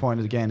clock at this point?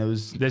 Again,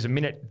 there's a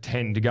minute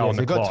 10 to go on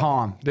the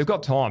clock. They've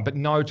got time, but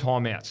no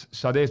timeouts.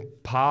 So there's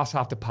pass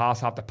after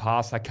pass after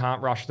pass. They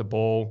can't rush the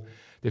ball.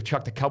 They've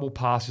chucked a couple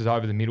passes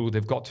over the middle.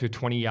 They've got to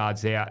 20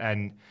 yards out,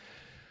 and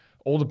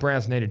all the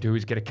Browns need to do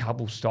is get a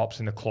couple stops,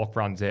 and the clock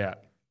runs out.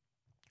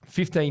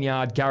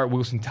 15-yard Garrett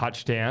Wilson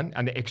touchdown,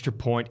 and the extra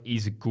point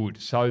is good.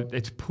 So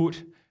it's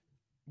put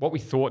what we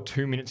thought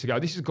 2 minutes ago.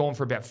 This has gone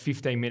for about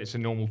 15 minutes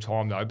of normal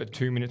time, though, but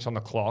 2 minutes on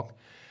the clock.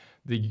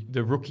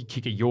 The rookie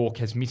kicker, York,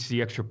 has missed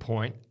the extra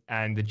point,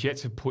 and the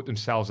Jets have put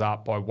themselves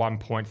up by 1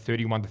 point,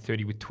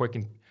 31-30, with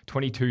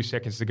 22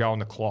 seconds to go on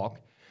the clock,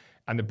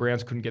 and the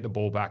Browns couldn't get the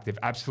ball back. They've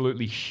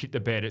absolutely shit the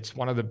bed. It's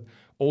one of the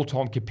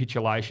all-time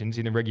capitulations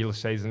in the regular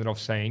season that I've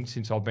seen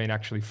since I've been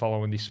actually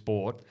following this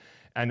sport.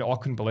 And I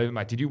couldn't believe it,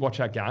 mate. Did you watch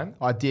that game?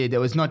 I did. It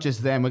was not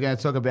just them. We're going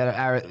to talk about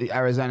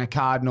Arizona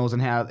Cardinals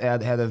and how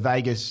the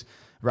Vegas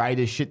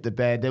Raiders shit the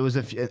bed. There was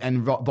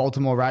and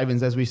Baltimore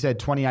Ravens, as we said,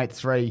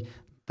 28-3.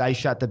 They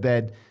shut the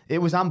bed. It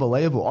was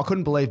unbelievable. I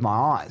couldn't believe my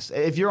eyes.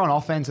 If you're on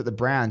offense at the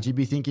Browns, you'd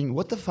be thinking,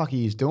 what the fuck are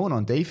you doing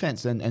on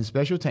defense and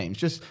special teams?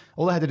 Just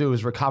all they had to do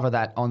was recover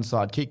that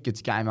onside kick.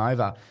 It's game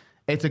over.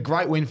 It's a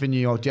great win for New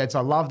York Jets.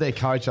 I love their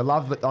coach. I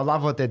love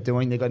what they're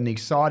doing. They've got an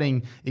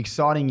exciting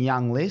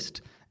young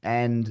list.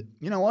 And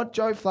you know what?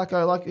 Joe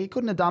Flacco, he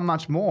couldn't have done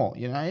much more.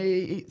 You know,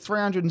 he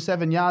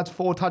 307 yards,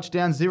 4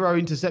 touchdowns, 0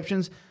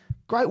 interceptions.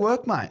 Great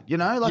work, mate. You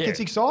know,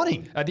 it's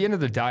exciting. At the end of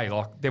the day,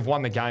 they've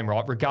won the game,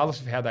 right? Regardless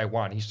of how they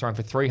won. He's thrown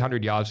for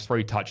 300 yards,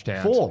 3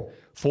 touchdowns.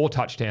 4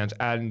 touchdowns,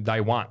 and they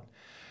won.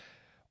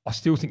 I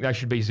still think they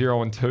should be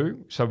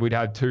 0-2. So we'd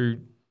have 2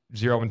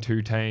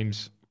 0-2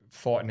 teams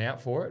fighting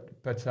out for it.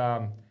 But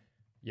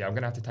yeah, I'm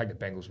going to have to take the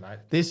Bengals, mate.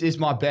 This is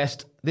my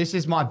best.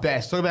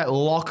 Talk about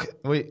lock.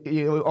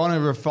 We want to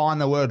refine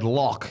the word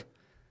lock.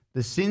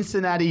 The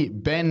Cincinnati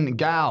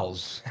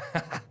Bengals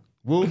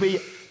will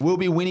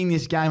be winning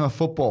this game of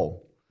football.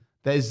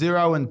 They're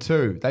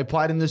 0-2. They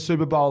played in the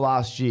Super Bowl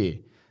last year.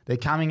 They're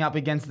coming up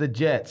against the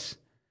Jets.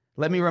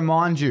 Let me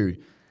remind you,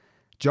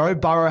 Joe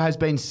Burrow has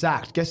been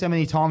sacked. Guess how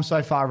many times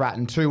so far, Rat,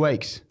 in 2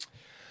 weeks?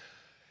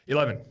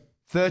 11.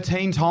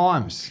 13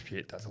 times.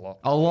 Shit, that's a lot.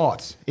 A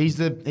lot. He's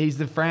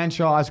the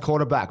franchise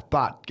quarterback.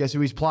 But guess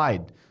who he's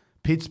played?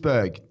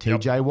 Pittsburgh,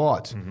 TJ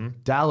Watt.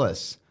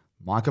 Dallas,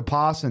 Micah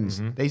Parsons.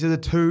 These are the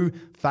 2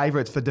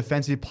 favourites for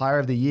Defensive Player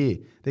of the Year.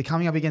 They're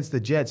coming up against the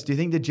Jets. Do you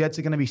think the Jets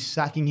are going to be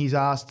sacking his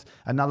ass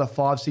another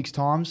 5-6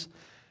 times?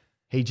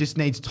 He just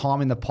needs time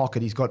in the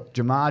pocket. He's got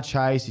Jamar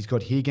Chase. He's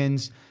got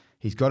Higgins.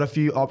 He's got a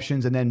few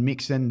options, and then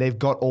Mixon. They've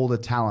got all the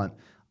talent.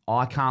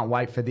 I can't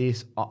wait for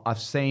this. I've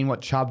seen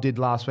what Chubb did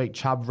last week.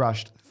 Chubb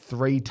rushed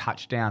 3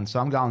 touchdowns. So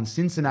I'm going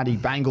Cincinnati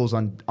Bengals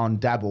on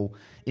Dabble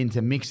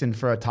into Mixon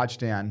for a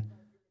touchdown,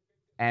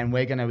 and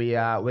we're gonna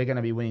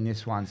be winning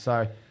this one.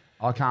 So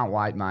I can't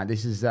wait, mate.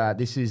 This is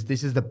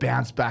the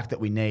bounce back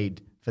that we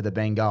need for the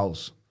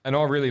Bengals. And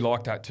I really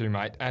like that too,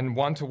 mate. And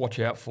one to watch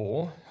out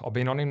for, I've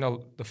been on him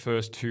the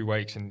first 2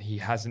 weeks and he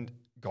hasn't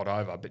got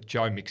over, but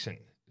Joe Mixon.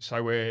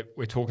 So we're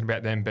talking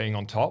about them being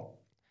on top.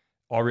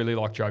 I really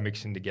like Joe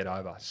Mixon to get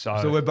over.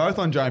 So we're both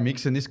on Joe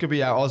Mixon. This could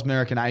be our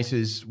Oz-American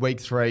Aces Week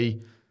 3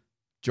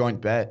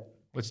 joint bet.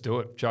 Let's do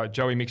it.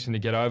 Joey Mixon to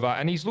get over.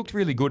 And he's looked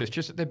really good. It's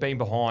just that they've been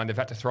behind. They've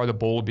had to throw the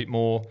ball a bit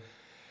more.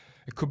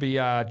 It could be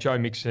Joe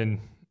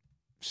Mixon,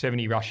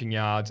 70 rushing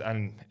yards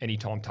and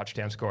anytime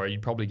touchdown scorer.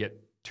 You'd probably get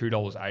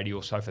 $2.80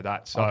 or so for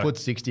that. So I'll put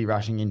 60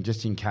 rushing in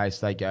just in case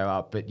they go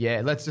up. But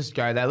yeah, let's just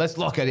go there. Let's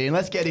lock it in.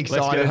 Let's get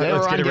excited.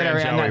 Let's get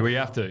around Joey. We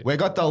have to. We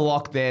got the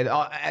lock there.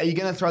 Are you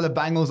going to throw the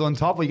Bengals on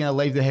top, or are you going to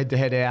leave the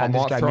head-to-head out? I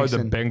might throw the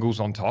Bengals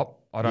on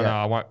top. I don't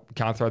know.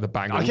 Can't throw the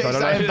Bengals. I don't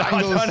know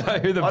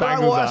who the Bengals are. I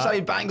don't know why I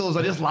say Bengals.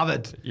 I just love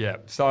it. Yeah.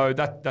 So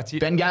that's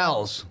it.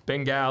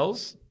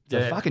 Bengals.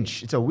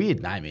 It's a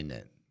weird name, isn't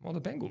it? Well,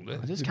 the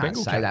Bengals. I just can't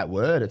say that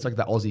word. It's like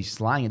the Aussie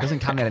slang. It doesn't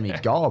come out of me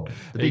gob.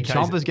 The big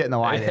chomper's getting in the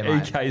way there,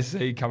 mate.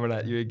 EKC coming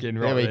at you again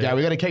right there. We go.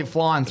 We've got to keep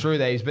flying through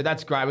these, but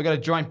that's great. We've got a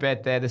joint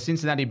bet there. The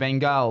Cincinnati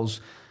Bengals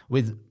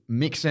with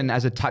Mixon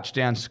as a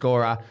touchdown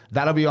scorer.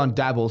 That'll be on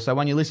Dabble. So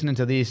when you're listening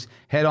to this,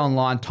 head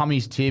online,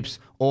 Tommy's Tips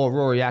or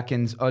Rory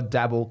Atkins or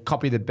Dabble.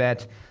 Copy the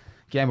bet.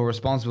 Gamble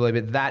responsibly.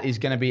 But that is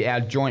going to be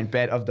our joint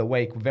bet of the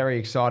week. We're very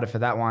excited for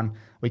that one.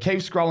 We keep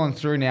scrolling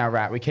through now,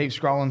 Rat. We keep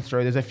scrolling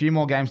through. There's a few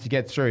more games to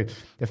get through.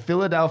 The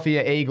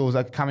Philadelphia Eagles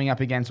are coming up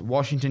against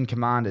Washington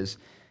Commanders.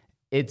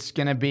 It's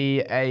going to be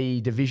a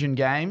division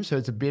game, so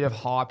it's a bit of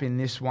hype in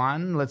this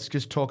one. Let's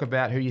just talk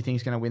about who you think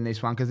is going to win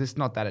this one, because it's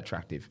not that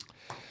attractive.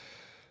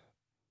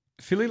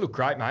 Philly look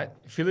great, mate.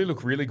 Philly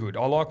look really good.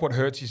 I like what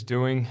Hurts is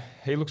doing.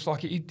 He looks like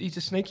he's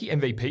a sneaky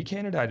MVP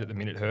candidate at the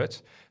minute,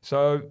 Hurts.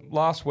 So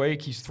last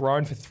week, he's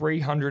thrown for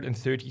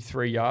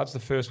 333 yards. The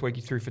first week,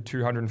 he threw for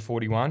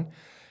 241.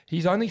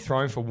 He's only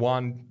thrown for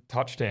 1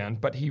 touchdown,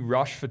 but he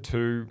rushed for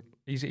 2.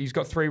 He's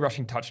got 3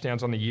 rushing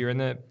touchdowns on the year, and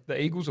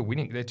the Eagles are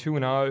winning. They're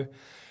 2-0.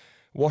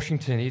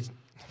 Washington,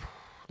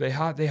 they're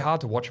hard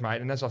to watch,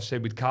 mate. And as I've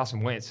said with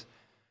Carson Wentz,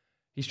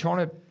 he's trying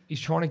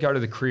to go to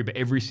the crib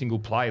every single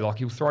play. Like,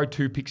 he'll throw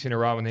 2 picks in a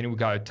row, and then he'll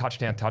go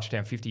touchdown,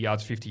 50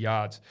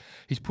 yards.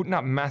 He's putting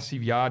up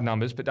massive yard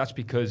numbers, but that's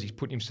because he's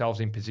putting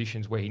himself in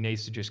positions where he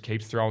needs to just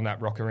keep throwing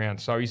that rock around.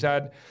 So he's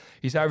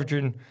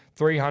averaging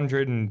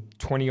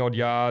 320 odd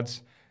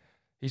yards.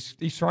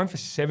 He's thrown for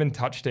 7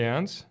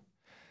 touchdowns,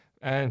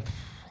 and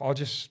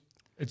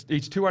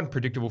it's too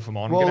unpredictable for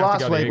mine. Well,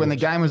 last week when the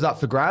game was up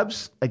for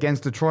grabs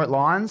against Detroit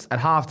Lions, at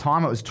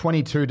halftime it was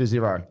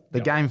 22-0. The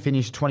game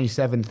finished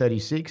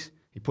 27-36.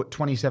 He put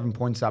 27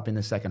 points up in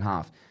the second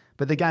half.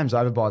 But the game's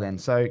over by then.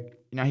 So,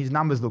 his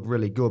numbers look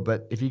really good,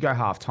 but if you go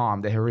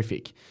halftime, they're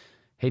horrific.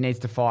 He needs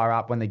to fire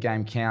up when the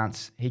game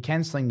counts. He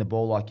can sling the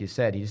ball, like you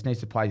said. He just needs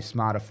to play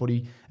smarter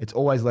footy. It's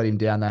always let him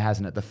down, though,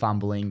 hasn't it? The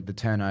fumbling, the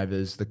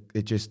turnovers,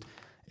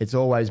 it's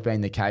always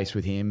been the case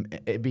with him.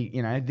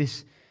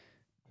 This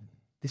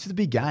is a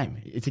big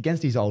game. It's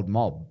against his old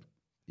mob.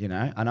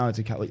 I know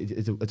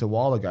it's a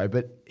while ago,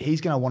 but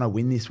he's going to want to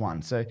win this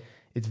one. So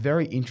it's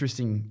very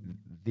interesting,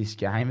 this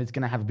game. It's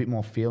going to have a bit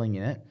more feeling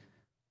in it.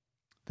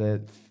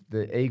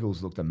 The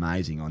Eagles looked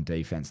amazing on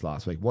defense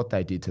last week. What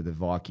they did to the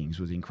Vikings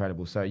was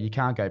incredible. So you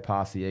can't go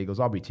past the Eagles.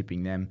 I'll be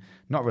tipping them.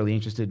 Not really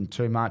interested in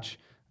too much.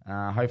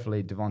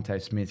 Hopefully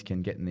Devontae Smith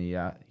can get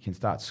can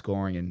start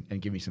scoring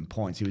and give me some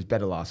points. He was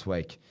better last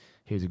week.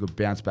 He was a good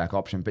bounce back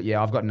option. But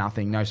yeah, I've got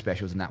nothing, no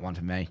specials in that one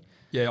for me.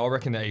 Yeah, I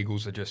reckon the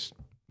Eagles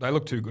they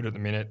look too good at the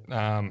minute.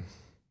 I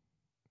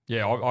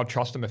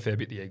trust them a fair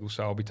bit, the Eagles,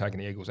 so I'll be taking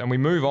the Eagles. And we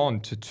move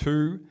on to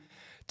 2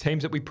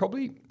 teams that we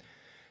probably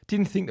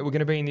didn't think that we're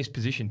going to be in this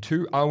position.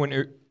 2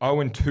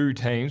 0-2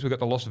 teams. We've got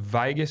the Las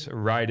Vegas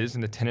Raiders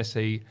and the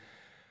Tennessee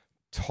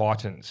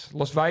Titans.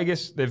 Las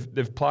Vegas,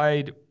 they've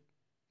played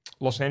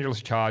Los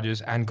Angeles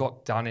Chargers and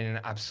got done in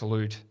an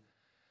absolute...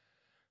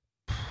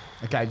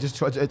 Okay,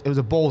 it was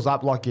a balls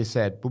up, like you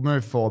said. We'll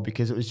move forward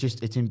because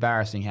it's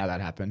embarrassing how that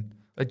happened.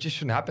 It just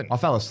shouldn't happen. I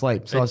fell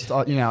asleep, so I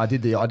do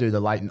the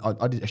late.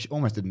 I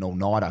almost did an all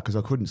nighter because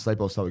I couldn't sleep.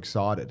 I was so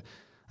excited,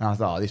 and I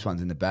thought, this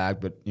one's in the bag.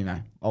 But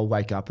I'll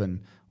wake up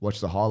and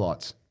watch the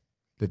highlights.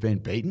 They've been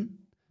beaten.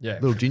 Yeah.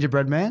 Little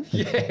gingerbread man.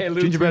 Yeah,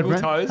 little gingerbread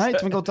twinkle man. toes. Hey,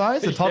 twinkle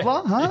toes, the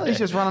toddler. Huh? He's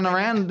just running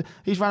around.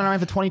 He's running around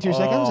for 22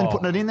 seconds and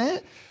putting it in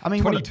there. I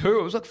mean, 22.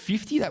 It was like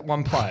 50 that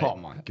one play. Oh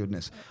my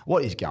goodness,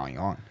 what is going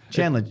on,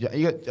 Chandler?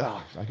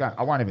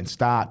 I won't even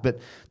start. But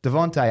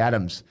Devontae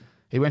Adams,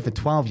 he went for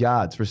 12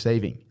 yards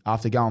receiving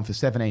after going for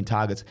 17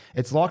 targets.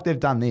 It's like they've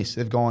done this.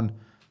 They've gone,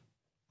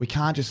 we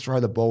can't just throw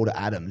the ball to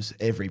Adams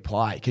every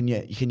play. Can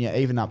you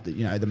even up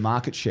the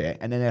market share?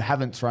 And then they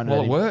haven't thrown it.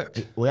 Well,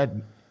 it worked.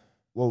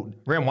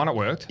 Round one it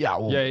worked. Yeah.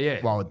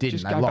 Well, it didn't.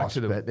 Just they go lost.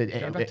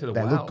 back to the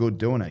They well. look good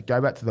doing it. Go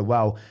back to the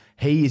well.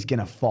 He is going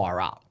to fire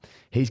up.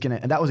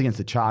 And that was against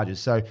the Chargers.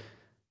 So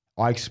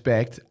I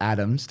expect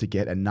Adams to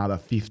get another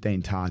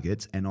 15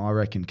 targets, and I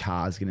reckon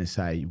Carr's going to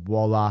say,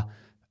 Waller,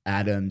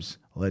 Adams,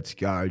 let's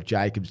go.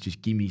 Jacobs,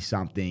 just give me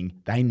something.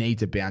 They need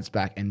to bounce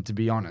back. And to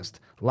be honest,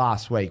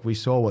 last week we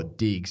saw what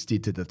Diggs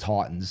did to the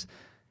Titans.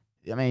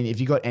 I mean, if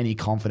you got any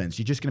confidence,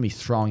 you're just going to be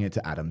throwing it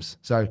to Adams.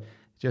 So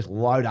just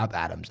load up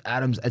Adams.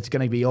 Adams, it's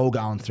going to be all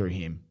going through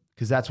him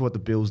because that's what the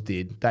Bills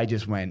did. They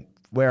just went,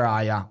 where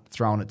are you?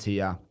 Throwing it to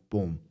you.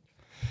 Boom.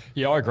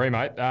 Yeah, I agree,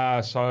 mate.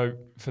 So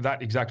for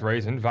that exact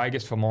reason,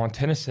 Vegas for mine.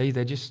 Tennessee,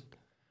 they're just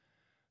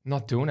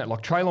not doing it.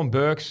 Like Treylon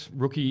Burks,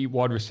 rookie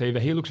wide receiver,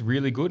 he looks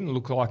really good and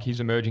looks like he's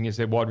emerging as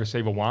their wide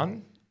receiver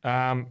one.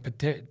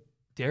 But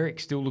Derek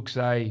still looks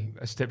a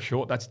step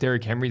short. That's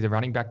Derrick Henry, the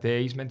running back there.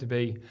 He's meant to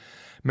be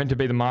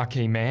the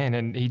marquee man,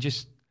 and he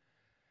just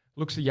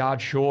looks a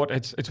yard short.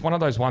 It's one of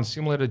those ones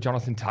similar to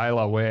Jonathan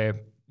Taylor where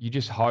you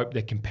just hope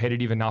they're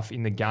competitive enough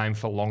in the game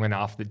for long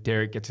enough that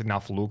Derek gets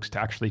enough looks to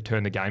actually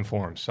turn the game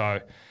for him. So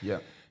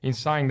in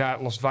saying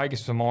that, Las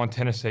Vegas for mine,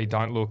 Tennessee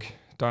don't look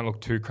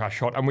too crash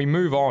hot. And we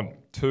move on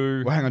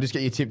to... Well, hang on, just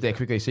get your tip there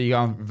quickly. So you're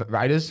going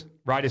Raiders?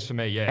 Raiders for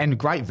me, yeah. And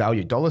great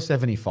value,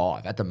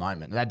 $1.75 at the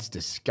moment. That's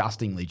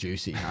disgustingly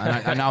juicy.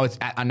 I know it's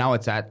at... I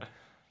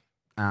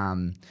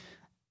know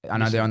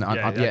they're on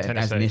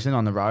as Nissan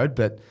on the road,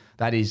 but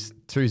that is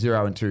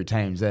 2-0 and 2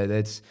 teams.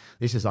 This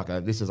is like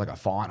a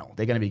final.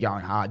 They're going to be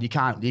going hard. You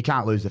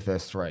can't lose the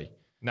first three.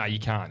 No, you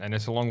can't, and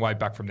it's a long way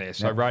back from there.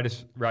 So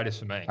Raiders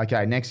for me.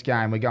 Okay, next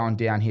game we're going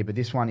down here, but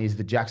this one is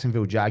the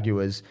Jacksonville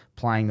Jaguars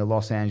playing the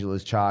Los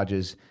Angeles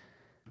Chargers.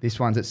 This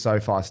one's at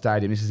SoFi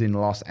Stadium. This is in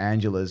Los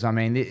Angeles. I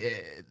mean,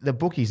 the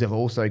bookies have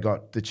also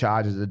got the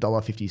Chargers at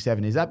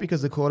 $1.57. Is that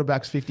because the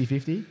quarterback's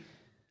 50-50?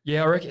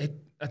 Yeah, I reckon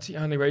that's the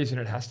only reason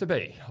it has to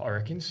be, I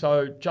reckon.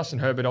 So Justin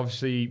Herbert,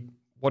 obviously,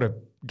 what a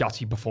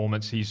gutsy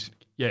performance. He's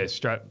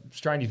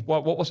strained his,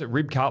 what was it,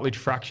 rib cartilage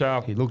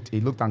fracture. He looked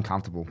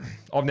uncomfortable.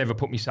 I've never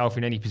put myself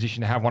in any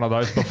position to have one of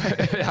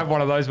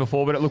those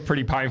before, but it looked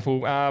pretty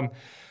painful.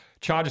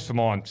 Chargers for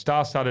mine,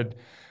 star-studded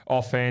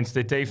offense.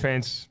 Their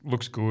defense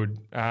looks good.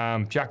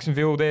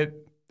 Jacksonville, they're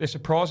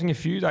surprising a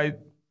few. They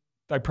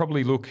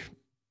probably look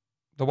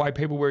the way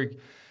people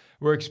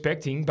were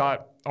expecting,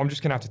 but I'm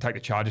just going to have to take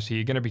the Chargers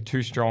here. Going to be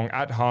too strong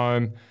at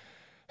home.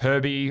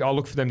 Herbie, I'll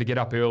look for them to get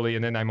up early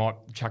and then they might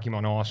chuck him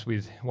on ice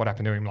with what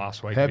happened to him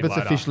last week. Herbert's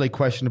officially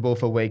questionable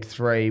for week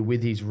 3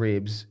 with his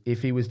ribs.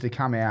 If he was to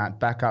come out,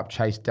 backup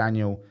Chase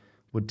Daniel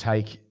would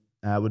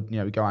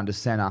go under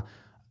center.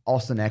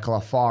 Austin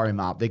Eckler, fire him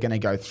up. They're going to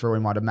go through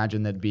him. I'd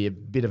imagine there'd be a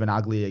bit of an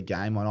uglier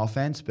game on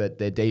offense, but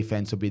their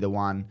defense will be the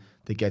one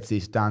that gets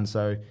this done.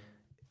 So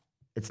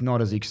it's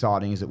not as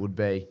exciting as it would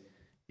be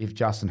if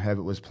Justin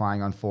Herbert was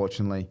playing,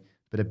 unfortunately.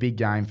 But a big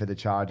game for the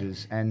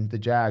Chargers and the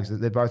Jags.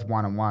 They're both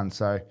 1-1.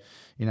 So,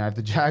 if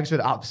the Jags would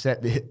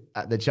upset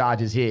the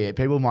Chargers here,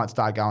 people might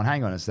start going,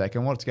 hang on a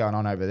second, what's going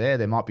on over there?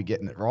 They might be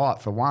getting it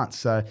right for once.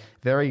 So,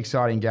 very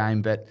exciting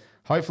game. But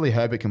hopefully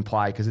Herbert can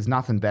play because there's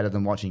nothing better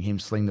than watching him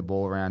sling the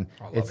ball around.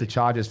 It's the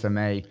Chargers for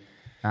me.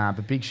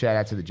 But big shout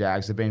out to the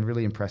Jags. They've been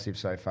really impressive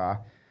so far.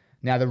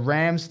 Now, the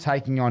Rams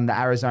taking on the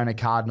Arizona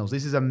Cardinals.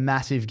 This is a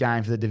massive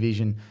game for the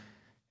division.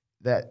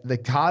 The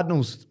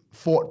Cardinals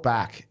fought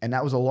back, and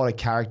that was a lot of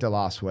character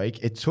last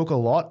week. It took a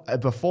lot.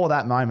 Before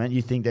that moment,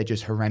 you think they're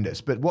just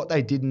horrendous. But what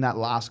they did in that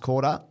last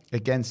quarter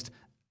against,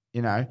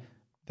 the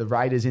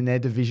Raiders in their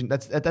division,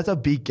 that's a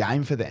big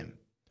game for them.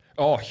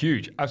 Oh,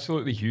 huge.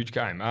 Absolutely huge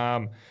game.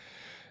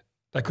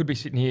 They could be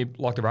sitting here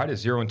like the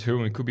Raiders, 0-2,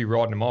 and we could be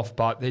riding them off,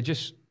 but they're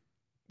just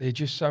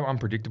so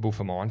unpredictable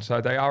for mine.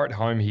 So they are at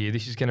home here.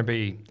 This is going to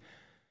be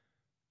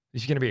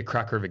a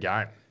cracker of a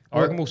game. I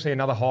reckon we'll see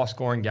another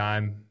high-scoring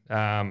game.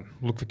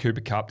 Look for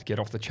Cooper Kupp to get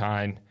off the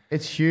chain.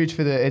 It's huge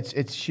for the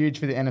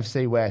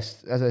NFC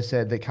West. As I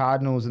said, the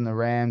Cardinals and the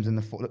Rams and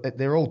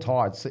they're all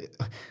tied. So,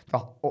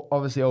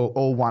 obviously,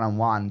 all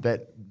 1-1.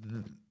 But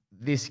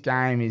this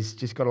game has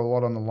just got a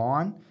lot on the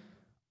line.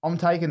 I'm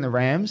taking the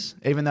Rams,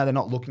 even though they're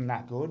not looking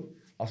that good.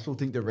 I still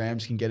think the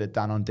Rams can get it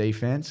done on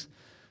defense.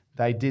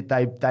 They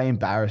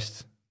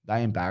embarrassed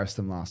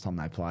them last time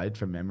they played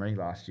from memory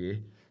last year.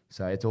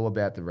 So it's all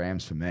about the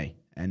Rams for me.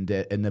 And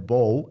the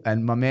ball,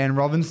 and my man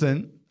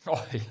Robinson.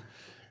 Oh,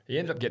 he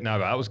ended up getting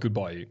over. That was good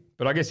by you.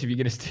 But I guess if you're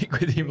going to stick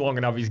with him long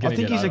enough, he's going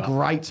to get over. I think he's a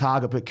great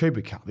target, but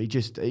Cooper Kupp,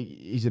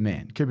 he's a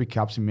man. Cooper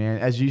Kupp's a man.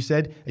 As you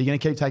said, are you going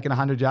to keep taking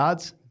 100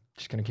 yards?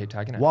 Just going to keep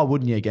taking it. Why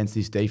wouldn't you against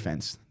this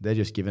defense? They're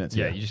just giving it to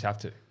you. Yeah, you just have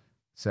to.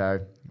 So,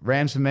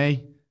 Rams for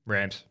me.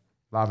 Rams.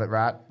 Love it,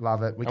 Rat.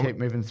 Love it. We keep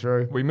moving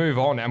through. We move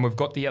on, and we've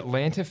got the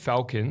Atlanta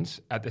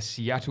Falcons at the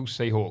Seattle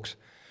Seahawks.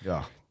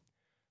 Yeah.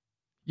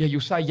 Yeah,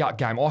 you'll say yuck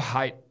game. I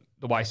hate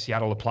the way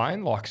Seattle are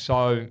playing, like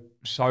so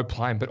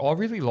plain, but I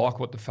really like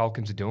what the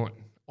Falcons are doing.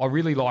 I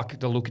really like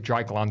the look of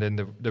Drake London,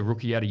 the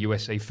rookie out of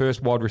USC,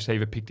 first wide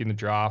receiver picked in the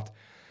draft.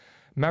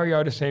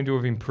 Mariota seemed to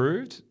have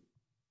improved.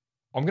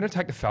 I'm going to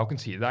take the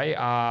Falcons here. They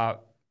are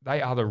the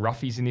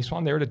roughies in this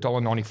one. They're at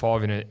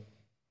 $1.95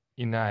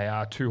 in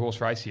a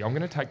two-horse race here. I'm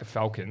going to take the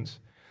Falcons.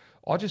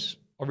 I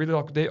really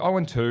like the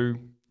 0-2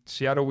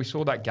 Seattle. We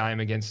saw that game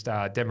against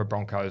Denver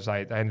Broncos.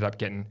 They ended up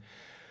getting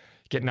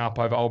up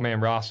over old man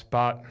Russ,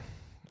 but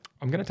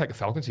I'm going to take the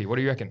Falcons here. What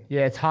do you reckon?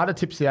 Yeah, it's hard to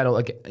tip Seattle.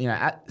 Like,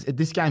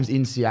 this game's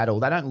in Seattle.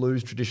 They don't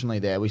lose traditionally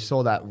there. We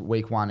saw that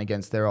week 1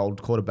 against their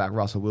old quarterback,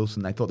 Russell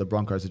Wilson. They thought the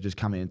Broncos would just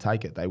come in and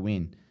take it. They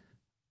win.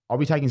 I'll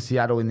be taking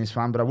Seattle in this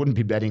one, but I wouldn't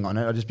be betting on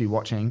it. I'll just be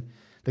watching.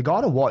 The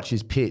guy to watch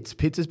is Pitts.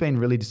 Pitts has been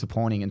really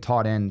disappointing and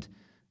tight end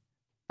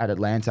at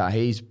Atlanta.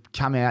 He's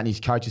come out and his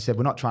coach has said,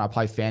 we're not trying to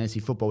play fantasy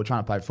football, we're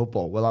trying to play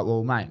football. We're like,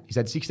 well, mate, he's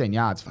had 16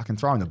 yards, fucking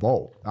throw him the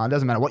ball. It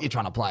doesn't matter what you're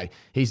trying to play.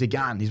 He's a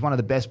gun. He's one of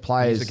the best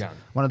players,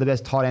 one of the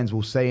best tight ends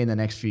we'll see in the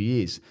next few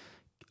years.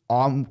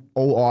 I'm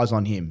all eyes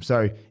on him.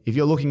 So if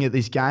you're looking at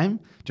this game,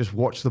 just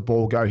watch the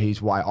ball go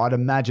his way. I'd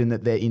imagine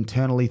that they're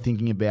internally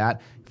thinking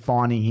about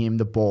finding him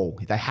the ball.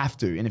 They have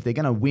to. And if they're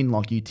going to win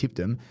like you tipped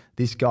them,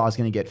 this guy's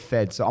going to get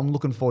fed. So I'm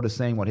looking forward to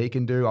seeing what he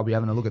can do. I'll be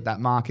having a look at that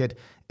market.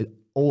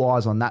 All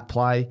eyes on that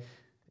play.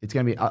 It's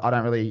going to be. I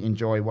don't really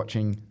enjoy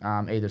watching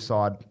either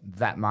side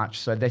that much.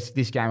 So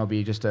this game will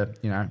be just have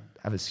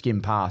a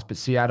skim pass. But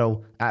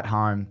Seattle at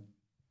home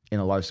in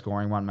a low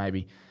scoring one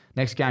maybe.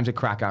 Next game's a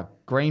cracker.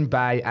 Green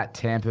Bay at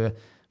Tampa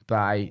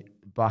Bay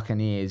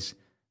Buccaneers.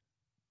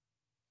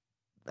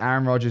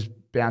 Aaron Rodgers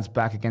bounced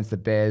back against the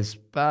Bears,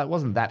 but it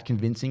wasn't that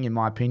convincing in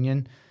my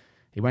opinion.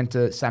 He went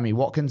to Sammy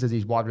Watkins as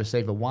his wide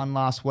receiver 1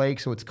 last week,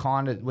 so it's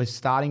we're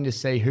starting to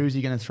see who's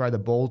he going to throw the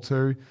ball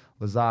to.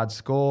 Lazard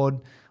scored.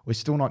 We're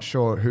still not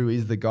sure who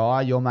is the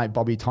guy. Your mate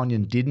Bobby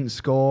Tonyan didn't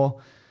score.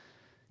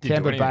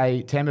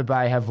 Tampa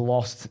Bay have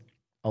lost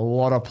a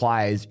lot of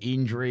players,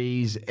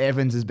 injuries.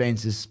 Evans has been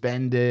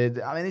suspended.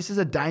 I mean, this is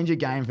a danger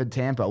game for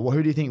Tampa. Well,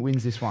 who do you think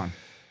wins this one?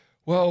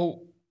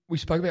 Well, we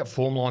spoke about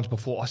form lines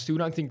before. I still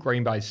don't think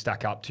Green Bay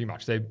stack up too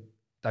much. They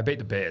beat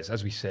the Bears,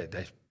 as we said.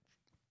 They're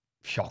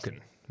shocking.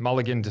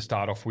 Mulligan to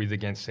start off with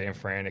against San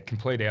Fran, a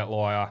complete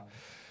outlier.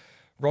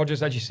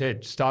 Rodgers, as you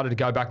said, started to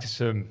go back to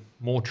some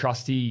more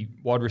trusty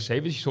wide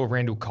receivers. You saw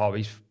Randall Cobb.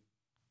 He's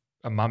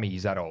a mummy.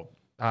 He's that old.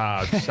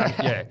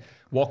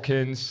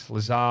 Watkins,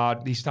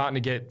 Lazard. He's starting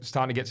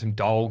to get some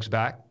dogs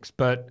back.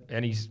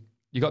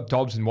 You got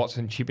Dobbs and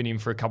Watson chipping in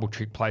for a couple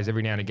trick plays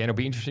every now and again. It'll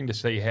be interesting to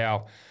see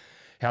how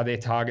their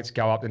targets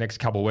go up the next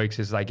couple of weeks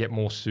as they get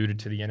more suited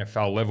to the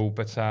NFL level.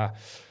 But I'm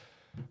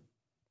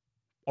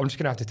just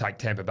going to have to take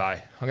Tampa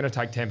Bay. I'm going to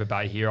take Tampa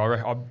Bay here.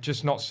 I'm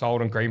just not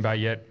sold on Green Bay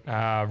yet.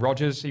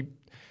 Rodgers,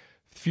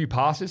 few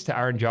passes to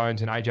Aaron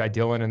Jones and AJ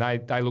Dillon,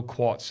 and they look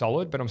quite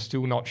solid, but I'm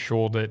still not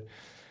sure that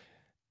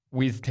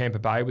with Tampa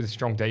Bay, with a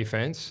strong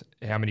defense,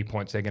 how many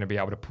points they're going to be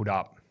able to put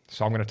up.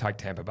 So I'm going to take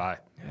Tampa Bay.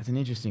 That's an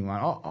interesting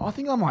one. I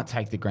think I might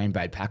take the Green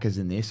Bay Packers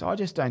in this. I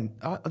just don't.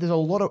 There's a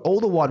lot of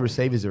all the wide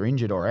receivers are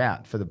injured or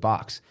out for the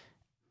Bucs,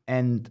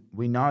 and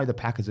we know the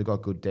Packers have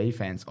got good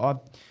defense.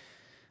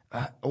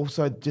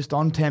 Also, just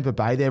on Tampa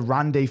Bay, their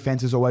run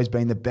defense has always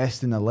been the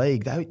best in the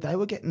league. They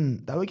were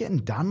getting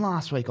done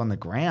last week on the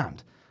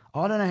ground.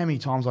 I don't know how many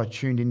times I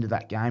tuned into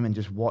that game and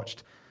just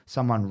watched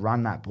someone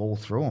run that ball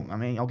through them. I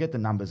mean, I'll get the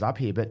numbers up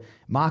here, but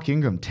Mark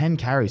Ingram, 10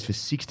 carries for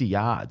 60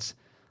 yards.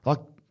 Like,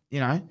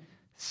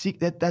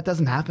 that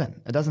doesn't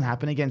happen. It doesn't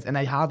happen and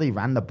they hardly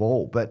ran the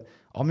ball. But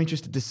I'm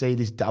interested to see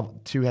this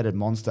two-headed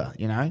monster,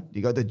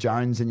 You got the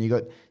Jones and you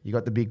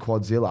got the big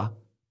Quadzilla.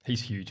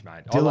 He's huge,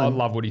 mate. I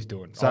love what he's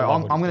doing. So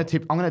I'm going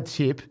to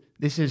tip.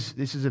 This is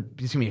going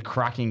to be a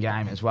cracking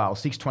game as well.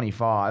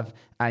 6:25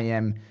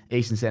 a.m.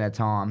 Eastern Standard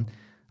Time.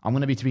 I'm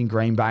going to be tipping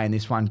Green Bay in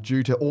this one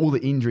due to all the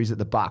injuries at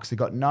the Bucs. They've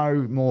got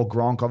no more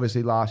Gronk,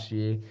 obviously, last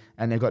year,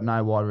 and they've got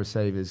no wide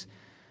receivers.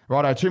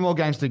 Righto, 2 more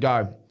games to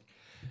go.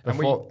 And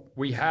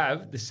we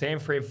have the San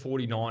Fran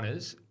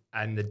 49ers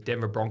and the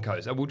Denver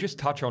Broncos. And we'll just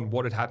touch on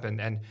what had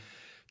happened and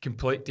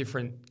complete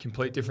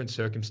different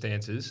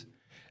circumstances.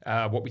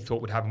 What we thought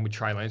would happen with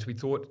Trey Lance. We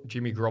thought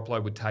Jimmy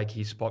Garoppolo would take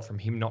his spot from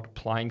him not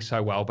playing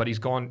so well, but he's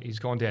gone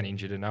down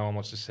injured and no one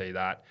wants to see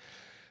that.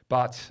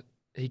 But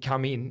he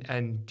come in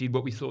and did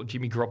what we thought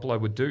Jimmy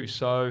Garoppolo would do.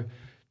 So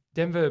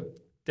Denver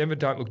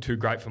don't look too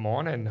great for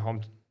mine, and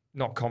I'm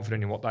not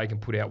confident in what they can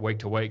put out week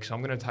to week. So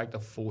I'm going to take the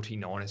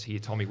 49ers here.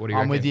 Tommy, what do you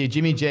reckon? I'm with you.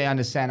 Jimmy G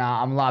under center.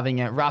 I'm loving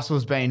it.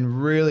 Russell's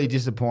been really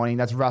disappointing.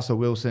 That's Russell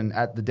Wilson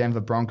at the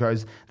Denver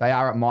Broncos. They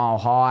are at Mile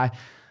High.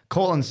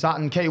 Cortland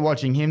Sutton, keep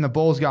watching him. The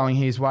ball's going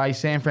his way.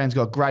 San Fran's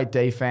got great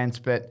defense,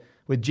 but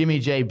with Jimmy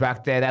G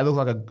back there, they look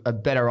like a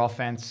better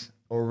offense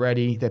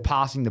already. They're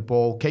passing the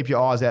ball. Keep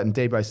your eyes out on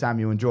Deebo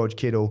Samuel and George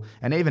Kittle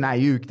and even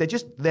Ayuk.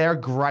 They're a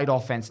great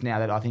offense now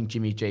that I think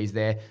Jimmy G's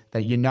there.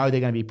 That they're going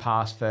to be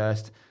pass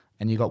first.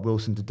 and you got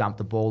Wilson to dump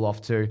the ball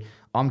off to.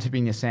 I'm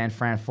tipping the San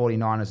Fran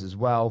 49ers as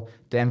well.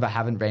 Denver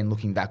haven't been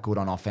looking that good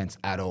on offense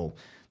at all.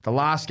 The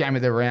last game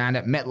of the round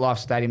at MetLife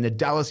Stadium, the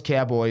Dallas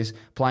Cowboys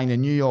playing the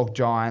New York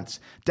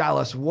Giants.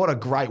 Dallas, what a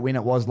great win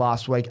it was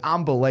last week.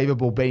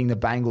 Unbelievable beating the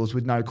Bengals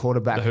with no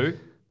quarterback. The who?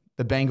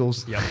 The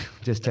Bengals. Yep.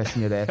 Just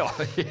testing you there.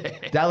 Oh,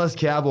 yeah. Dallas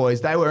Cowboys,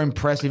 they were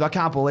impressive. I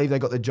can't believe they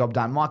got the job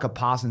done. Micah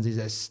Parsons is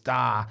a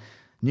star.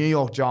 New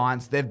York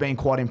Giants, they've been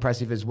quite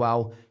impressive as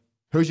well.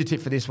 Who's your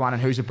tip for this one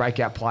and who's your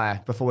breakout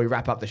player before we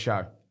wrap up the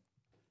show?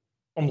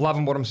 I'm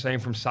loving what I'm seeing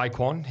from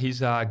Saquon.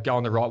 He's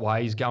going the right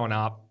way. He's going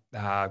up.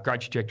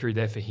 Great trajectory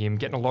there for him.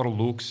 Getting a lot of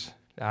looks.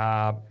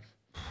 I'm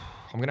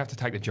going to have to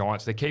take the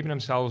Giants. They're keeping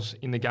themselves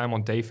in the game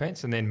on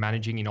defense and then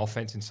managing in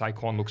offense, and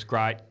Saquon looks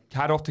great.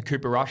 Hat off to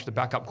Cooper Rush, the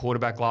backup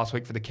quarterback last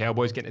week for the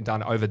Cowboys, getting it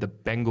done over the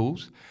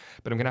Bengals.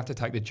 But I'm going to have to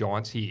take the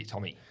Giants here,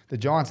 Tommy. The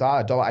Giants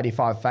are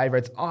 $1.85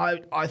 favourites.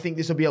 I think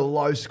this will be a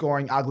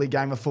low-scoring, ugly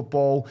game of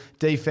football.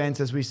 Defense,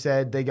 as we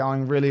said, they're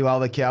going really well,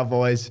 the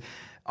Cowboys.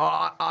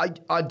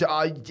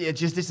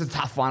 This is a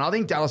tough one. I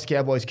think Dallas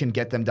Cowboys can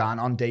get them done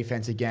on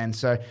defense again.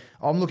 So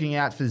I'm looking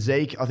out for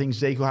Zeke. I think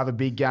Zeke will have a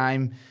big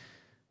game.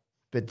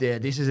 But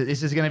this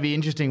is going to be an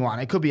interesting one.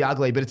 It could be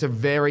ugly, but it's a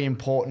very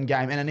important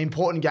game and an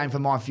important game for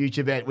my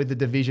future bet with the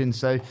division.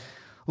 So,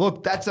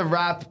 look, that's a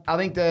wrap. I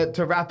think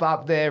to wrap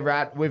up there,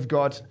 Rat, we've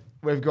got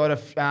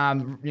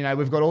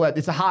all that.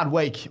 It's a hard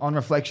week on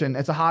reflection.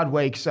 It's a hard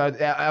week. So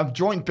our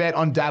joint bet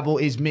on Dabble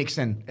is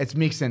Mixon. It's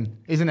Mixon,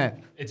 isn't it?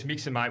 It's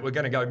Mixon, mate. We're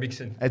going to go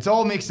Mixon. It's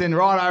all Mixon.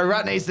 Righto,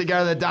 Rat needs to go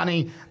to the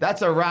dunny.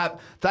 That's a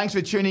wrap. Thanks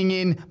for tuning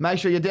in. Make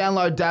sure you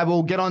download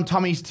Dabble, get on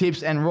Tommy's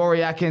Tips and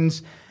Rory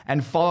Atkins,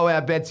 and follow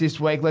our bets this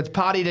week. Let's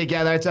party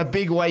together. It's a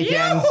big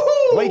weekend.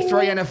 Yahoo! Week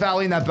 3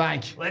 NFL in the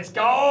bank. Let's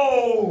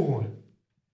go!